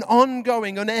an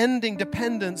ongoing, unending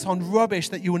dependence on rubbish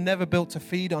that you were never built to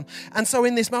feed on. And so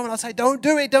in this moment, I say, don't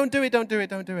do it, don't do it, don't do it,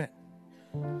 don't do it.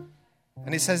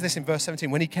 And it says this in verse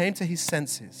 17. When he came to his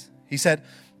senses, he said,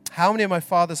 how many of my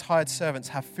father's hired servants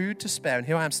have food to spare? And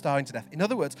here I am starving to death. In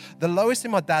other words, the lowest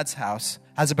in my dad's house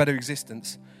has a better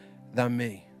existence than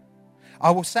me.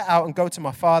 I will set out and go to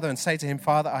my father and say to him,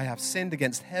 Father, I have sinned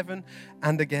against heaven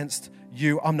and against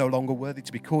you. I'm no longer worthy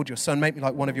to be called your son. Make me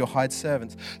like one of your hired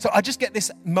servants. So I just get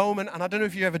this moment, and I don't know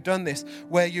if you've ever done this,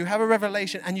 where you have a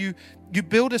revelation and you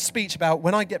build a speech about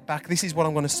when I get back, this is what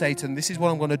I'm going to say to them. This is what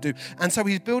I'm going to do. And so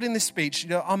he's building this speech.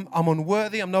 I'm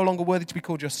unworthy. I'm no longer worthy to be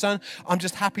called your son. I'm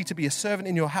just happy to be a servant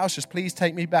in your house. Just please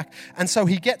take me back. And so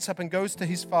he gets up and goes to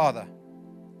his father.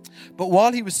 But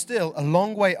while he was still a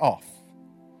long way off,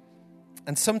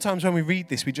 and sometimes when we read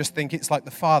this, we just think it's like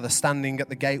the father standing at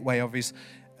the gateway of his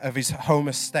home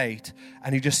estate,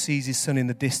 and he just sees his son in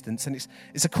the distance. And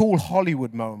it's a cool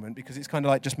Hollywood moment because it's kind of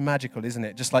like just magical, isn't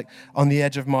it? Just like on the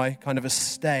edge of my kind of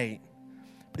estate.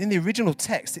 But in the original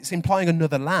text, it's implying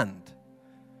another land.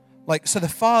 Like, so the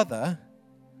father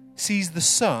sees the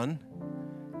son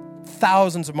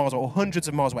thousands of miles or hundreds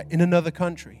of miles away in another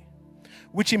country.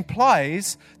 Which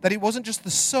implies that it wasn't just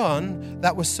the son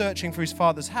that was searching for his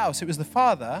father's house. It was the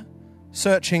father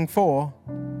searching for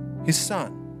his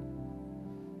son.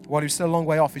 While he was still a long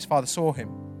way off, his father saw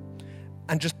him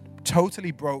and just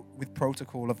totally broke with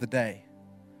protocol of the day.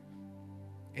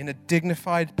 In a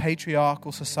dignified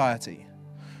patriarchal society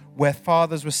where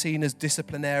fathers were seen as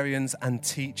disciplinarians and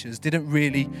teachers, didn't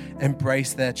really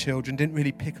embrace their children, didn't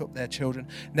really pick up their children,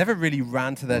 never really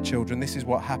ran to their children. This is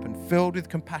what happened. Filled with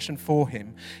compassion for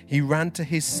him, he ran to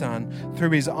his son,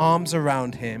 threw his arms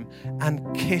around him,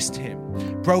 and kissed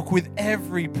him. Broke with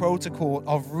every protocol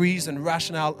of reason,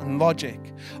 rationale, and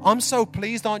logic. I'm so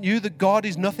pleased, aren't you, that God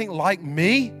is nothing like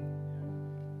me?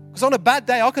 Because on a bad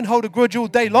day, I can hold a grudge all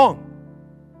day long.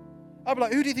 I'll be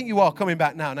like, who do you think you are coming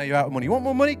back now? Now you're out of money. You want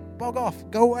more money? Bog off.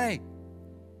 Go away.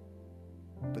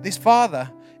 But this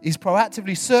father is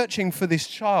proactively searching for this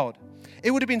child. It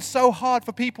would have been so hard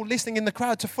for people listening in the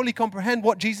crowd to fully comprehend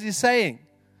what Jesus is saying.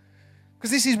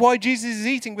 Because this is why Jesus is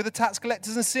eating with the tax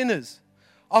collectors and sinners.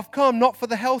 I've come not for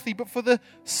the healthy, but for the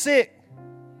sick.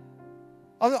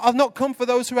 I've not come for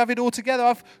those who have it all together.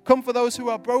 I've come for those who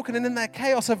are broken and in their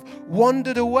chaos have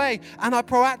wandered away. And I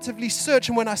proactively search,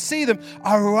 and when I see them,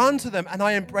 I run to them and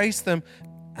I embrace them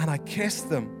and I kiss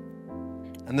them.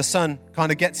 And the son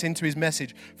kind of gets into his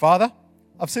message. Father,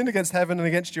 I've sinned against heaven and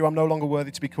against you. I'm no longer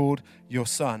worthy to be called your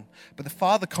son. But the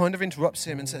father kind of interrupts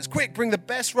him and says, quick, bring the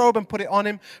best robe and put it on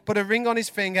him. Put a ring on his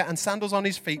finger and sandals on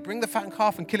his feet. Bring the fattened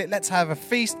calf and kill it. Let's have a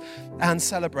feast and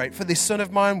celebrate. For this son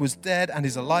of mine was dead and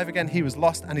is alive again. He was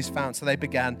lost and is found. So they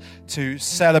began to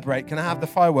celebrate. Can I have the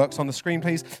fireworks on the screen,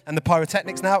 please? And the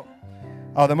pyrotechnics now?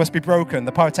 Oh, they must be broken.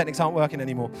 The pyrotechnics aren't working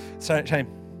anymore. Shame.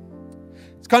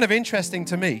 It's kind of interesting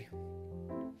to me.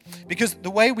 Because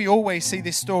the way we always see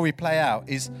this story play out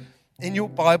is, in your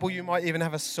Bible, you might even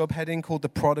have a subheading called the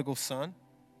prodigal son.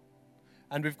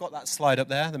 And we've got that slide up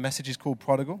there. The message is called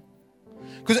prodigal.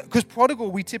 Because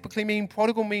prodigal, we typically mean,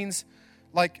 prodigal means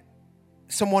like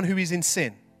someone who is in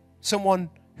sin. Someone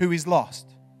who is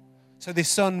lost. So this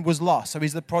son was lost, so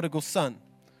he's the prodigal son.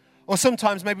 Or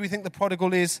sometimes maybe we think the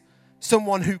prodigal is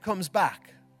someone who comes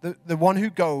back. The one who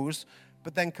goes,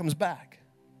 but then comes back.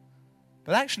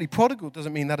 But actually, prodigal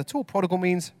doesn't mean that at all. Prodigal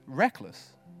means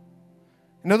reckless.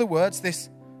 In other words, this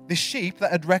sheep that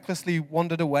had recklessly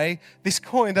wandered away, this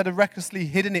coin that had recklessly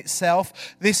hidden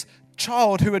itself, this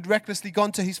child who had recklessly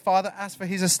gone to his father, asked for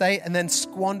his estate, and then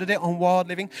squandered it on wild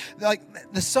living. Like,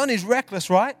 the son is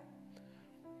reckless, right?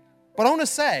 But I want to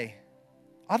say,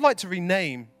 I'd like to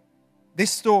rename this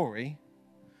story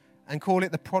and call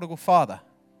it the prodigal father.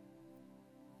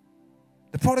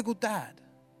 The prodigal dad.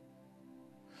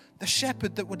 The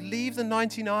shepherd that would leave the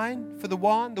 99 for the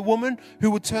one, the woman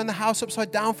who would turn the house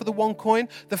upside down for the one coin,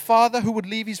 the father who would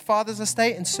leave his father's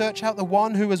estate and search out the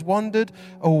one who has wandered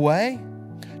away.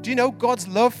 Do you know God's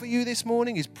love for you this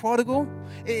morning is prodigal?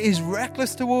 It is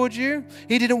reckless towards you.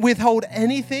 He didn't withhold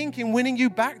anything in winning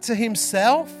you back to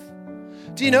himself.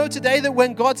 Do you know today that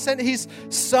when God sent his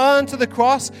son to the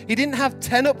cross, he didn't have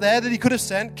 10 up there that he could have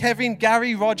sent, Kevin,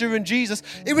 Gary, Roger, and Jesus.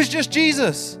 It was just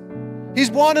Jesus, his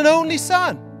one and only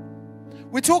son.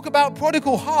 We talk about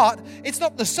prodigal heart. It's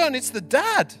not the son, it's the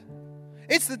dad.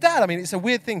 It's the dad. I mean, it's a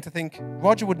weird thing to think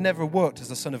Roger would never have worked as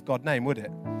a son of God name, would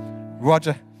it?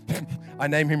 Roger, I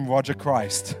name him Roger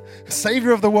Christ,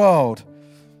 Savior of the world.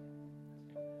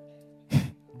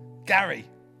 Gary.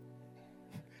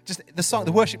 Just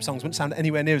the worship songs wouldn't sound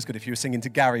anywhere near as good if you were singing to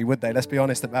Gary, would they? Let's be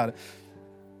honest about it.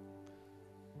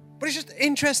 But it's just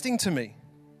interesting to me.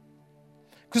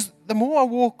 Because the more I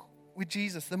walk with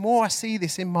Jesus, the more I see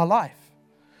this in my life.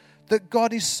 That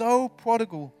God is so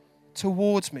prodigal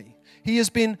towards me. He has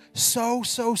been so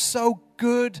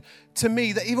good to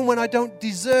me that even when I don't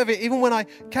deserve it, even when I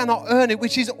cannot earn it,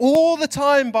 which is all the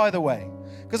time, by the way,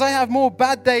 because I have more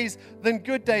bad days than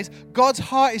good days, God's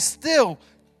heart is still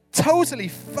totally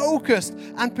focused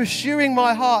and pursuing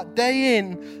my heart day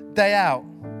in, day out.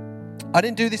 I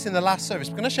didn't do this in the last service.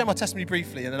 I'm going to share my testimony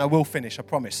briefly and then I will finish. I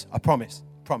promise.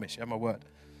 You have my word.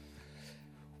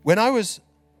 When I was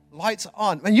lights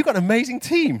on, man, you've got an amazing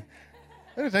team.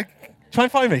 Try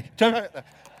and find me.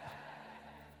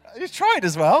 You tried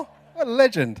as well. What a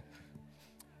legend.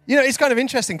 You know, it's kind of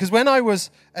interesting because when I was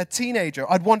a teenager,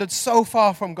 I'd wandered so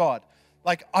far from God.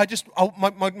 Like,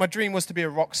 my dream was to be a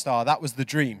rock star. That was the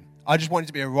dream. I just wanted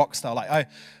to be a rock star. Like,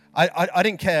 I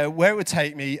didn't care where it would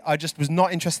take me. I just was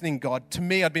not interested in God. To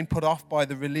me, I'd been put off by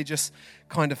the religious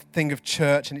kind of thing of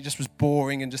church, and it just was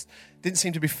boring and just didn't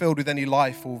seem to be filled with any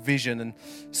life or vision. And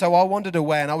so I wandered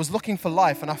away, and I was looking for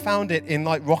life, and I found it in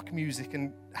like rock music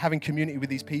and having community with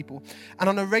these people. And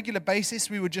on a regular basis,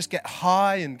 we would just get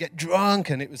high and get drunk,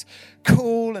 and it was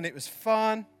cool and it was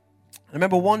fun. I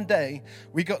remember one day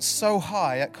we got so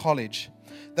high at college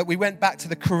that we went back to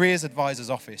the careers advisor's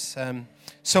office,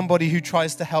 somebody who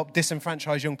tries to help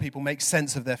disenfranchised young people make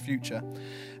sense of their future.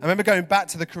 I remember going back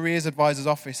to the careers advisor's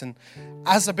office, and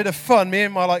as a bit of fun, me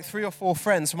and my 3 or 4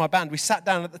 friends from my band, we sat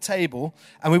down at the table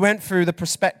and we went through the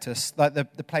prospectus, like the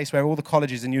place where all the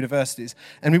colleges and universities,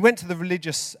 and we went to the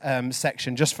religious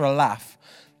section just for a laugh,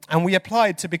 and we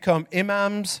applied to become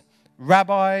imams,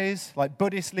 rabbis, like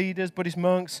Buddhist leaders, Buddhist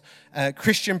monks,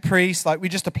 Christian priests. Like, we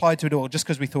just applied to it all just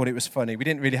because we thought it was funny. We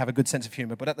didn't really have a good sense of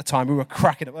humor, but at the time we were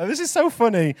cracking up. Oh, this is so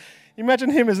funny.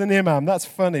 Imagine him as an imam. That's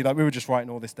funny. Like, we were just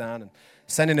writing all this down and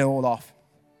sending it all off.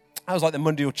 That was like the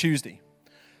Monday or Tuesday.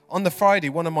 On the Friday,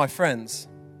 one of my friends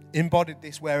embodied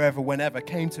this wherever, whenever,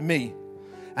 came to me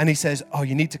and he says, oh,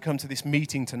 you need to come to this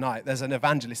meeting tonight. There's an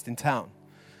evangelist in town.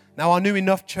 Now, I knew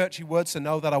enough churchy words to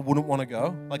know that I wouldn't want to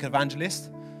go, like evangelist.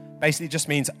 Basically just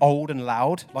means old and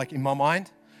loud, like in my mind.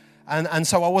 And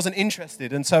so I wasn't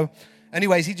interested. And so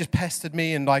anyways, he just pestered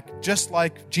me and just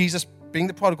like Jesus being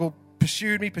the prodigal,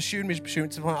 pursued me to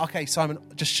the point, okay, Simon,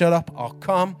 just shut up, I'll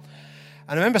come.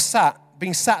 And I remember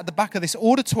being sat at the back of this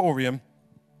auditorium,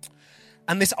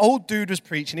 and this old dude was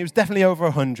preaching. He was definitely over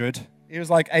 100. He was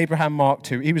like Abraham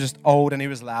Mark II. He was just old and he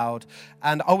was loud.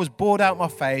 And I was bored out my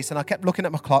face, and I kept looking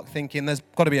at my clock thinking there's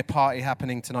got to be a party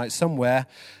happening tonight somewhere.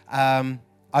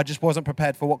 I just wasn't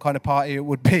prepared for what kind of party it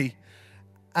would be.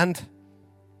 And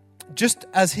just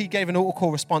as he gave an altar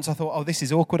call response, I thought, oh, this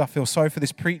is awkward. I feel sorry for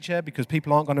this preacher because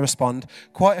people aren't going to respond.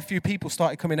 Quite a few people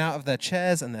started coming out of their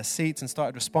chairs and their seats and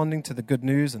started responding to the good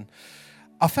news. And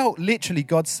I felt literally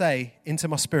God say into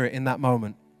my spirit in that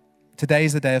moment, today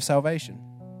is the day of salvation.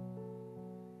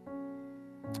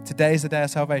 Today is the day of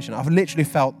salvation. I've literally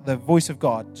felt the voice of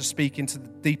God just speak into the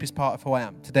deepest part of who I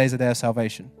am. Today is the day of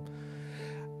salvation.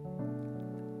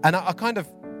 And I kind of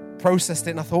processed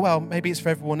it, and I thought, well, maybe it's for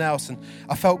everyone else. And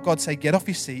I felt God say, get off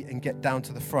your seat and get down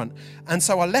to the front. And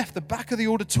so I left the back of the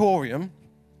auditorium,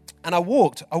 and I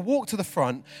walked to the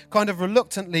front, kind of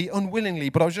reluctantly, unwillingly,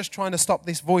 but I was just trying to stop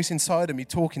this voice inside of me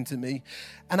talking to me.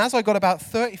 And as I got about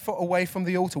 30 foot away from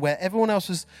the altar where everyone else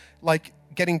was like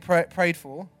getting prayed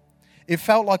for, it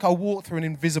felt like I walked through an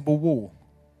invisible wall.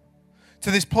 To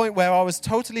this point where I was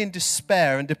totally in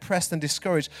despair and depressed and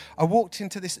discouraged, I walked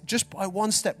into this, just by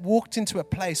one step, walked into a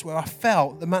place where I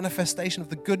felt the manifestation of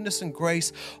the goodness and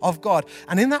grace of God.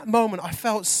 And in that moment, I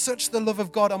felt such the love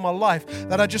of God on my life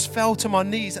that I just fell to my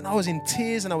knees, and I was in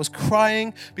tears and I was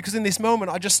crying, because in this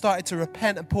moment, I just started to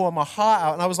repent and pour my heart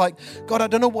out. And I was like, God, I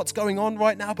don't know what's going on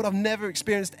right now, but I've never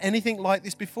experienced anything like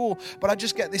this before. But I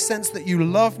just get this sense that you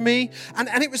love me.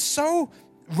 And it was so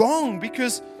wrong,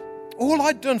 because all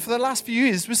I'd done for the last few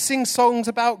years was sing songs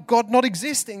about God not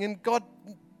existing and God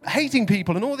hating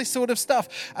people and all this sort of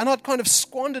stuff. And I'd kind of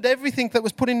squandered everything that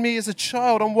was put in me as a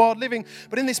child on wild living.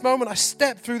 But in this moment, I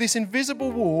stepped through this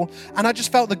invisible wall, and I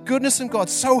just felt the goodness of God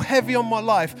so heavy on my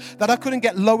life that I couldn't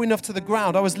get low enough to the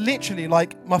ground. I was literally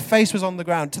like, my face was on the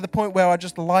ground, to the point where I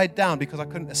just lied down because I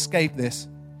couldn't escape this.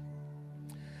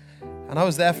 And I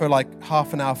was there for like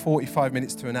half an hour, 45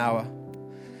 minutes to an hour.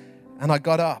 And I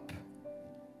got up.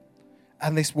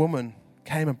 And this woman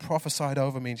came and prophesied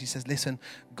over me, and she says, listen,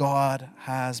 God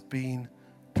has been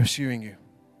pursuing you.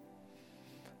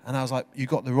 And I was like, you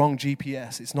got the wrong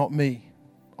GPS. It's not me.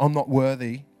 I'm not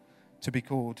worthy to be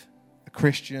called a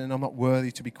Christian. I'm not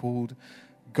worthy to be called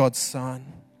God's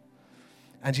son.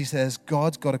 And she says,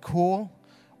 God's got a call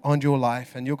on your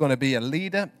life, and you're going to be a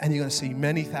leader, and you're going to see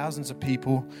many thousands of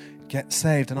people get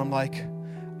saved. And I'm like,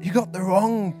 you got the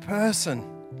wrong person.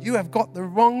 You have got the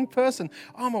wrong person.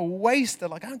 I'm a waster.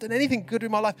 Like, I haven't done anything good in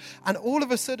my life. And all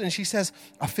of a sudden, she says,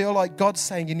 I feel like God's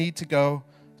saying you need to go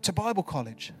to Bible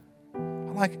college.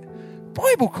 I'm like,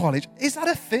 Bible college? Is that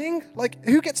a thing? Like,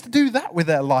 who gets to do that with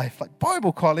their life? Like,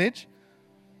 Bible college?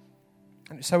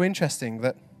 And it's so interesting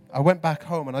that I went back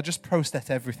home and I just processed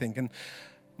everything. And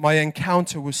my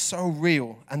encounter was so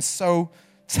real and so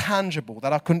tangible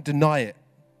that I couldn't deny it.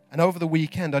 And over the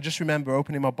weekend, I just remember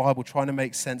opening my Bible, trying to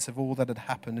make sense of all that had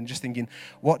happened, and just thinking,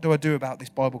 what do I do about this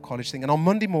Bible college thing? And on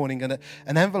Monday morning, an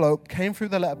envelope came through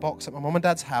the letterbox at my mum and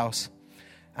dad's house,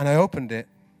 and I opened it,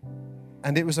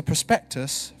 and it was a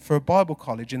prospectus for a Bible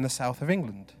college in the south of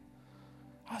England.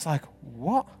 I was like,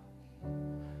 what?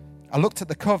 I looked at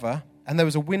the cover, and there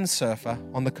was a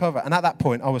windsurfer on the cover. And at that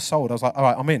point, I was sold. I was like, all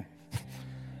right, I'm in.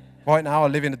 Right now, I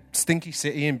live in a stinky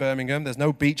city in Birmingham. There's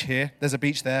no beach here. There's a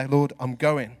beach there. Lord, I'm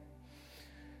going.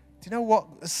 Do you know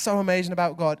what's so amazing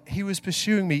about God? He was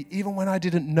pursuing me even when I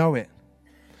didn't know it.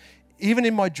 Even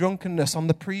in my drunkenness on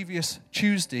the previous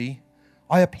Tuesday,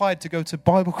 I applied to go to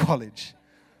Bible college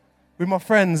with my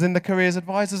friends in the careers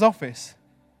advisor's office.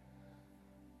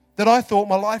 That I thought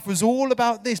my life was all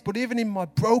about this, but even in my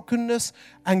brokenness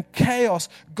and chaos,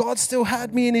 God still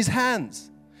had me in his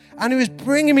hands. And he was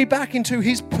bringing me back into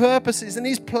his purposes and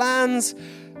his plans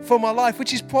for my life,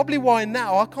 which is probably why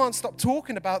now I can't stop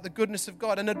talking about the goodness of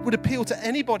God. And it would appeal to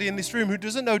anybody in this room who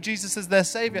doesn't know Jesus as their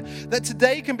Savior, that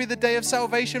today can be the day of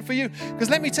salvation for you. Because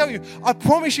let me tell you, I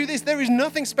promise you this, there is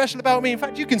nothing special about me. In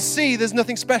fact, you can see there's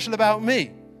nothing special about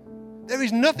me. There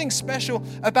is nothing special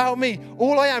about me.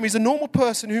 All I am is a normal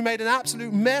person who made an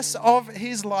absolute mess of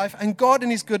his life, and God in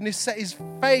his goodness set his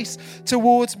face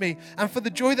towards me, and for the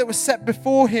joy that was set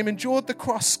before him endured the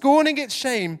cross, scorning its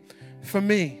shame for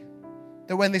me.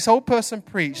 That when this old person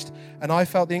preached and I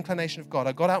felt the inclination of God,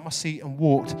 I got out my seat and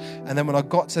walked. And then when I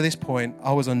got to this point,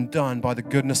 I was undone by the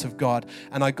goodness of God.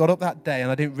 And I got up that day and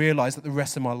I didn't realize that the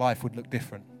rest of my life would look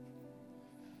different.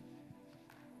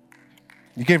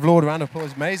 You give Lord a round of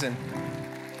applause. Amazing.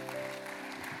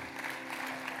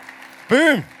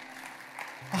 Boom.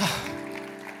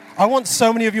 I want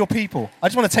so many of your people. I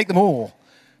just want to take them all.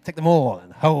 Take them all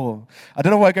and home. I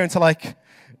don't know why I'm going to like,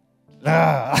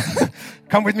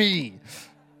 come with me.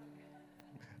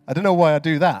 I don't know why I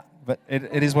do that, but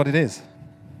it is what it is.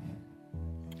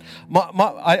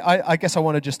 I guess I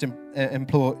want to just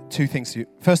implore two things to you.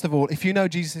 First of all, if you know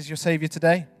Jesus is your Savior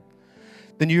today,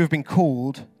 then you have been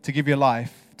called to give your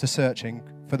life to searching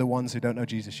for the ones who don't know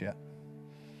Jesus yet.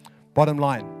 Bottom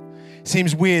line, it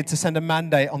seems weird to send a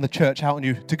mandate on the church out on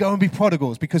you to go and be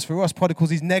prodigals, because for us,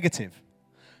 prodigals is negative.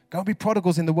 Go and be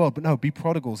prodigals in the world, but no, be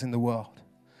prodigals in the world.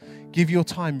 Give your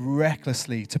time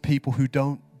recklessly to people who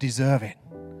don't deserve it.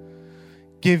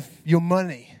 Give your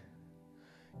money,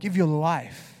 give your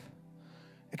life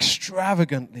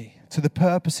extravagantly to the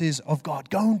purposes of God.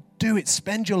 Go and do it.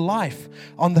 Spend your life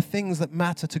on the things that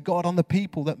matter to God, on the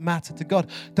people that matter to God.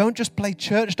 Don't just play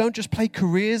church. Don't just play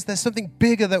careers. There's something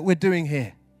bigger that we're doing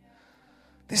here.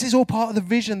 This is all part of the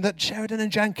vision that Sheridan and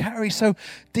Jan carry so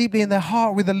deeply in their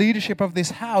heart with the leadership of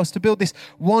this house to build this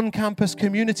one campus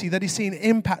community that is seeing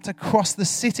impact across the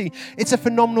city. It's a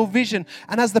phenomenal vision.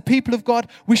 And as the people of God,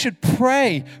 we should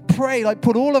pray, like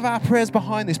put all of our prayers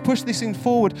behind this, push this thing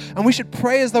forward. And we should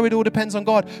pray as though it all depends on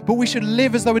God, but we should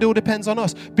live as though it all depends on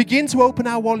us. Begin to open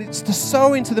our wallets to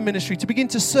sow into the ministry, to begin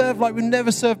to serve like we've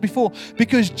never served before,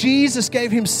 because Jesus gave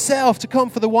himself to come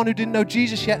for the one who didn't know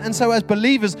Jesus yet. And so as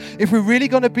believers, if we're really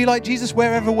going to be like Jesus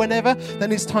wherever, whenever,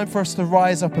 then it's time for us to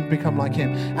rise up and become like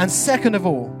him. And second of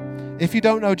all, if you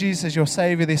don't know Jesus as your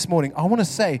Savior this morning, I want to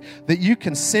say that you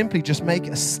can simply just make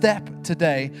a step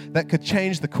today that could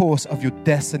change the course of your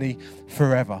destiny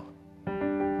forever.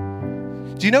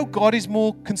 Do you know God is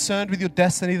more concerned with your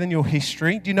destiny than your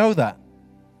history? Do you know that?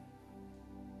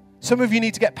 Some of you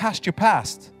need to get past your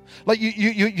past. Like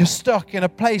you're stuck in a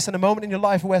place and a moment in your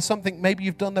life where something maybe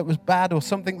you've done that was bad, or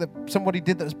something that somebody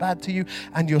did that was bad to you,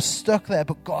 and you're stuck there.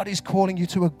 But God is calling you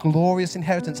to a glorious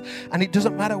inheritance. And it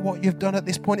doesn't matter what you've done at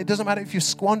this point. It doesn't matter if you've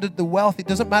squandered the wealth. It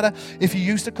doesn't matter if you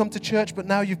used to come to church, but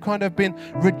now you've kind of been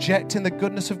rejecting the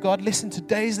goodness of God. Listen,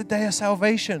 today is the day of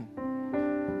salvation.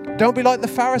 Don't be like the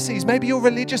Pharisees. Maybe you're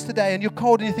religious today and you're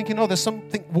cold and you're thinking, oh, there's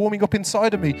something warming up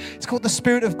inside of me. It's called the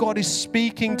Spirit of God is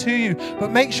speaking to you.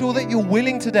 But make sure that you're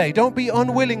willing today. Don't be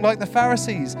unwilling like the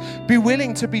Pharisees. Be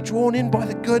willing to be drawn in by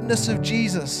the goodness of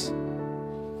Jesus.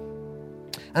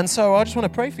 And so I just want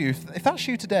to pray for you. If that's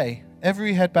you today,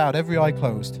 every head bowed, every eye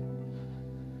closed.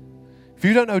 If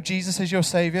you don't know Jesus as your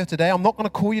Savior today, I'm not going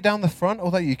to call you down the front,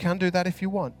 although you can do that if you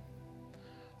want.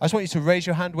 I just want you to raise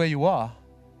your hand where you are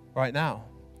right now.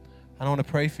 And I want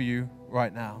to pray for you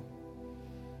right now.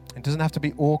 It doesn't have to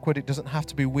be awkward. It doesn't have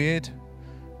to be weird.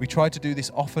 We try to do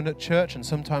this often at church, and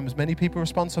sometimes many people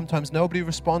respond, sometimes nobody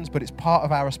responds, but it's part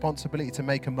of our responsibility to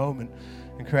make a moment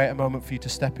and create a moment for you to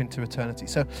step into eternity.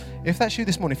 So if that's you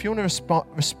this morning, if you want to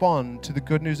respond to the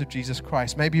good news of Jesus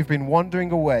Christ, maybe you've been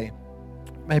wandering away.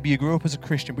 Maybe you grew up as a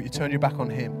Christian, but you turned your back on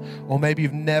him. Or maybe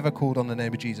you've never called on the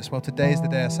name of Jesus. Well, today is the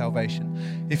day of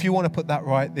salvation. If you want to put that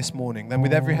right this morning, then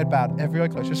with every head bowed, every eye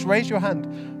closed, just raise your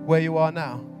hand where you are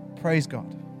now. Praise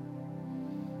God.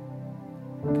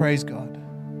 Praise God.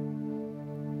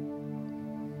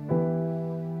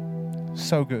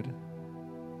 So good.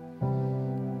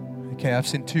 Okay, I've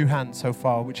seen 2 hands so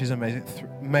far, which is amazing.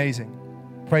 Amazing.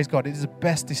 Praise God. It is the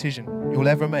best decision you'll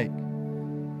ever make.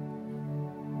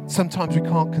 Sometimes we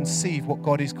can't conceive what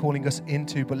God is calling us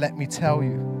into, but let me tell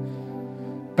you,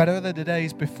 better are the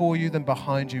days before you than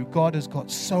behind you. God has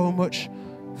got so much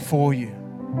for you.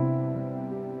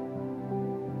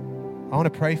 I want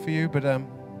to pray for you, but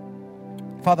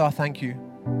Father, I thank you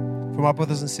for my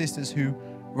brothers and sisters who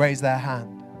raise their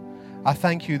hand. I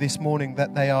thank you this morning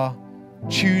that they are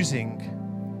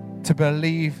choosing to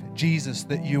believe, Jesus,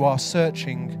 that you are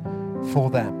searching for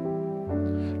them.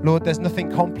 Lord, there's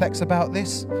nothing complex about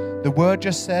this. The word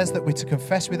just says that we're to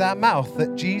confess with our mouth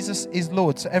that Jesus is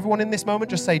Lord. So everyone in this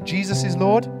moment just say, Jesus is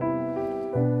Lord.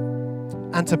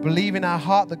 And to believe in our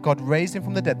heart that God raised him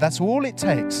from the dead. That's all it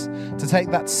takes to take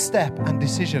that step and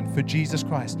decision for Jesus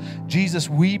Christ. Jesus,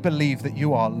 we believe that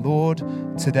you are Lord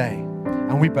today.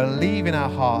 And we believe in our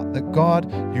heart that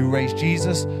God, you raised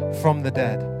Jesus from the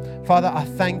dead. Father, I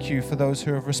thank you for those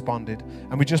who have responded.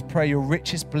 And we just pray your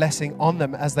richest blessing on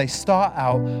them as they start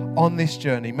out on this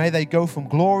journey. May they go from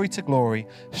glory to glory,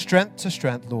 strength to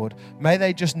strength, Lord. May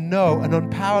they just know an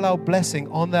unparalleled blessing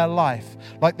on their life,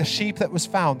 like the sheep that was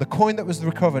found, the coin that was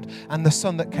recovered, and the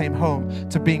son that came home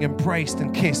to being embraced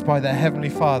and kissed by their heavenly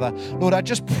Father. Lord, I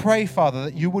just pray, Father,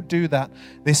 that you would do that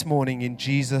this morning in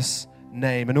Jesus'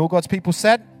 name. And all God's people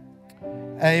said,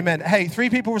 amen. Hey, 3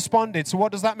 people responded. So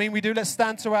what does that mean we do? Let's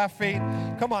stand to our feet.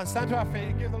 Come on, stand to our feet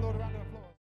and give the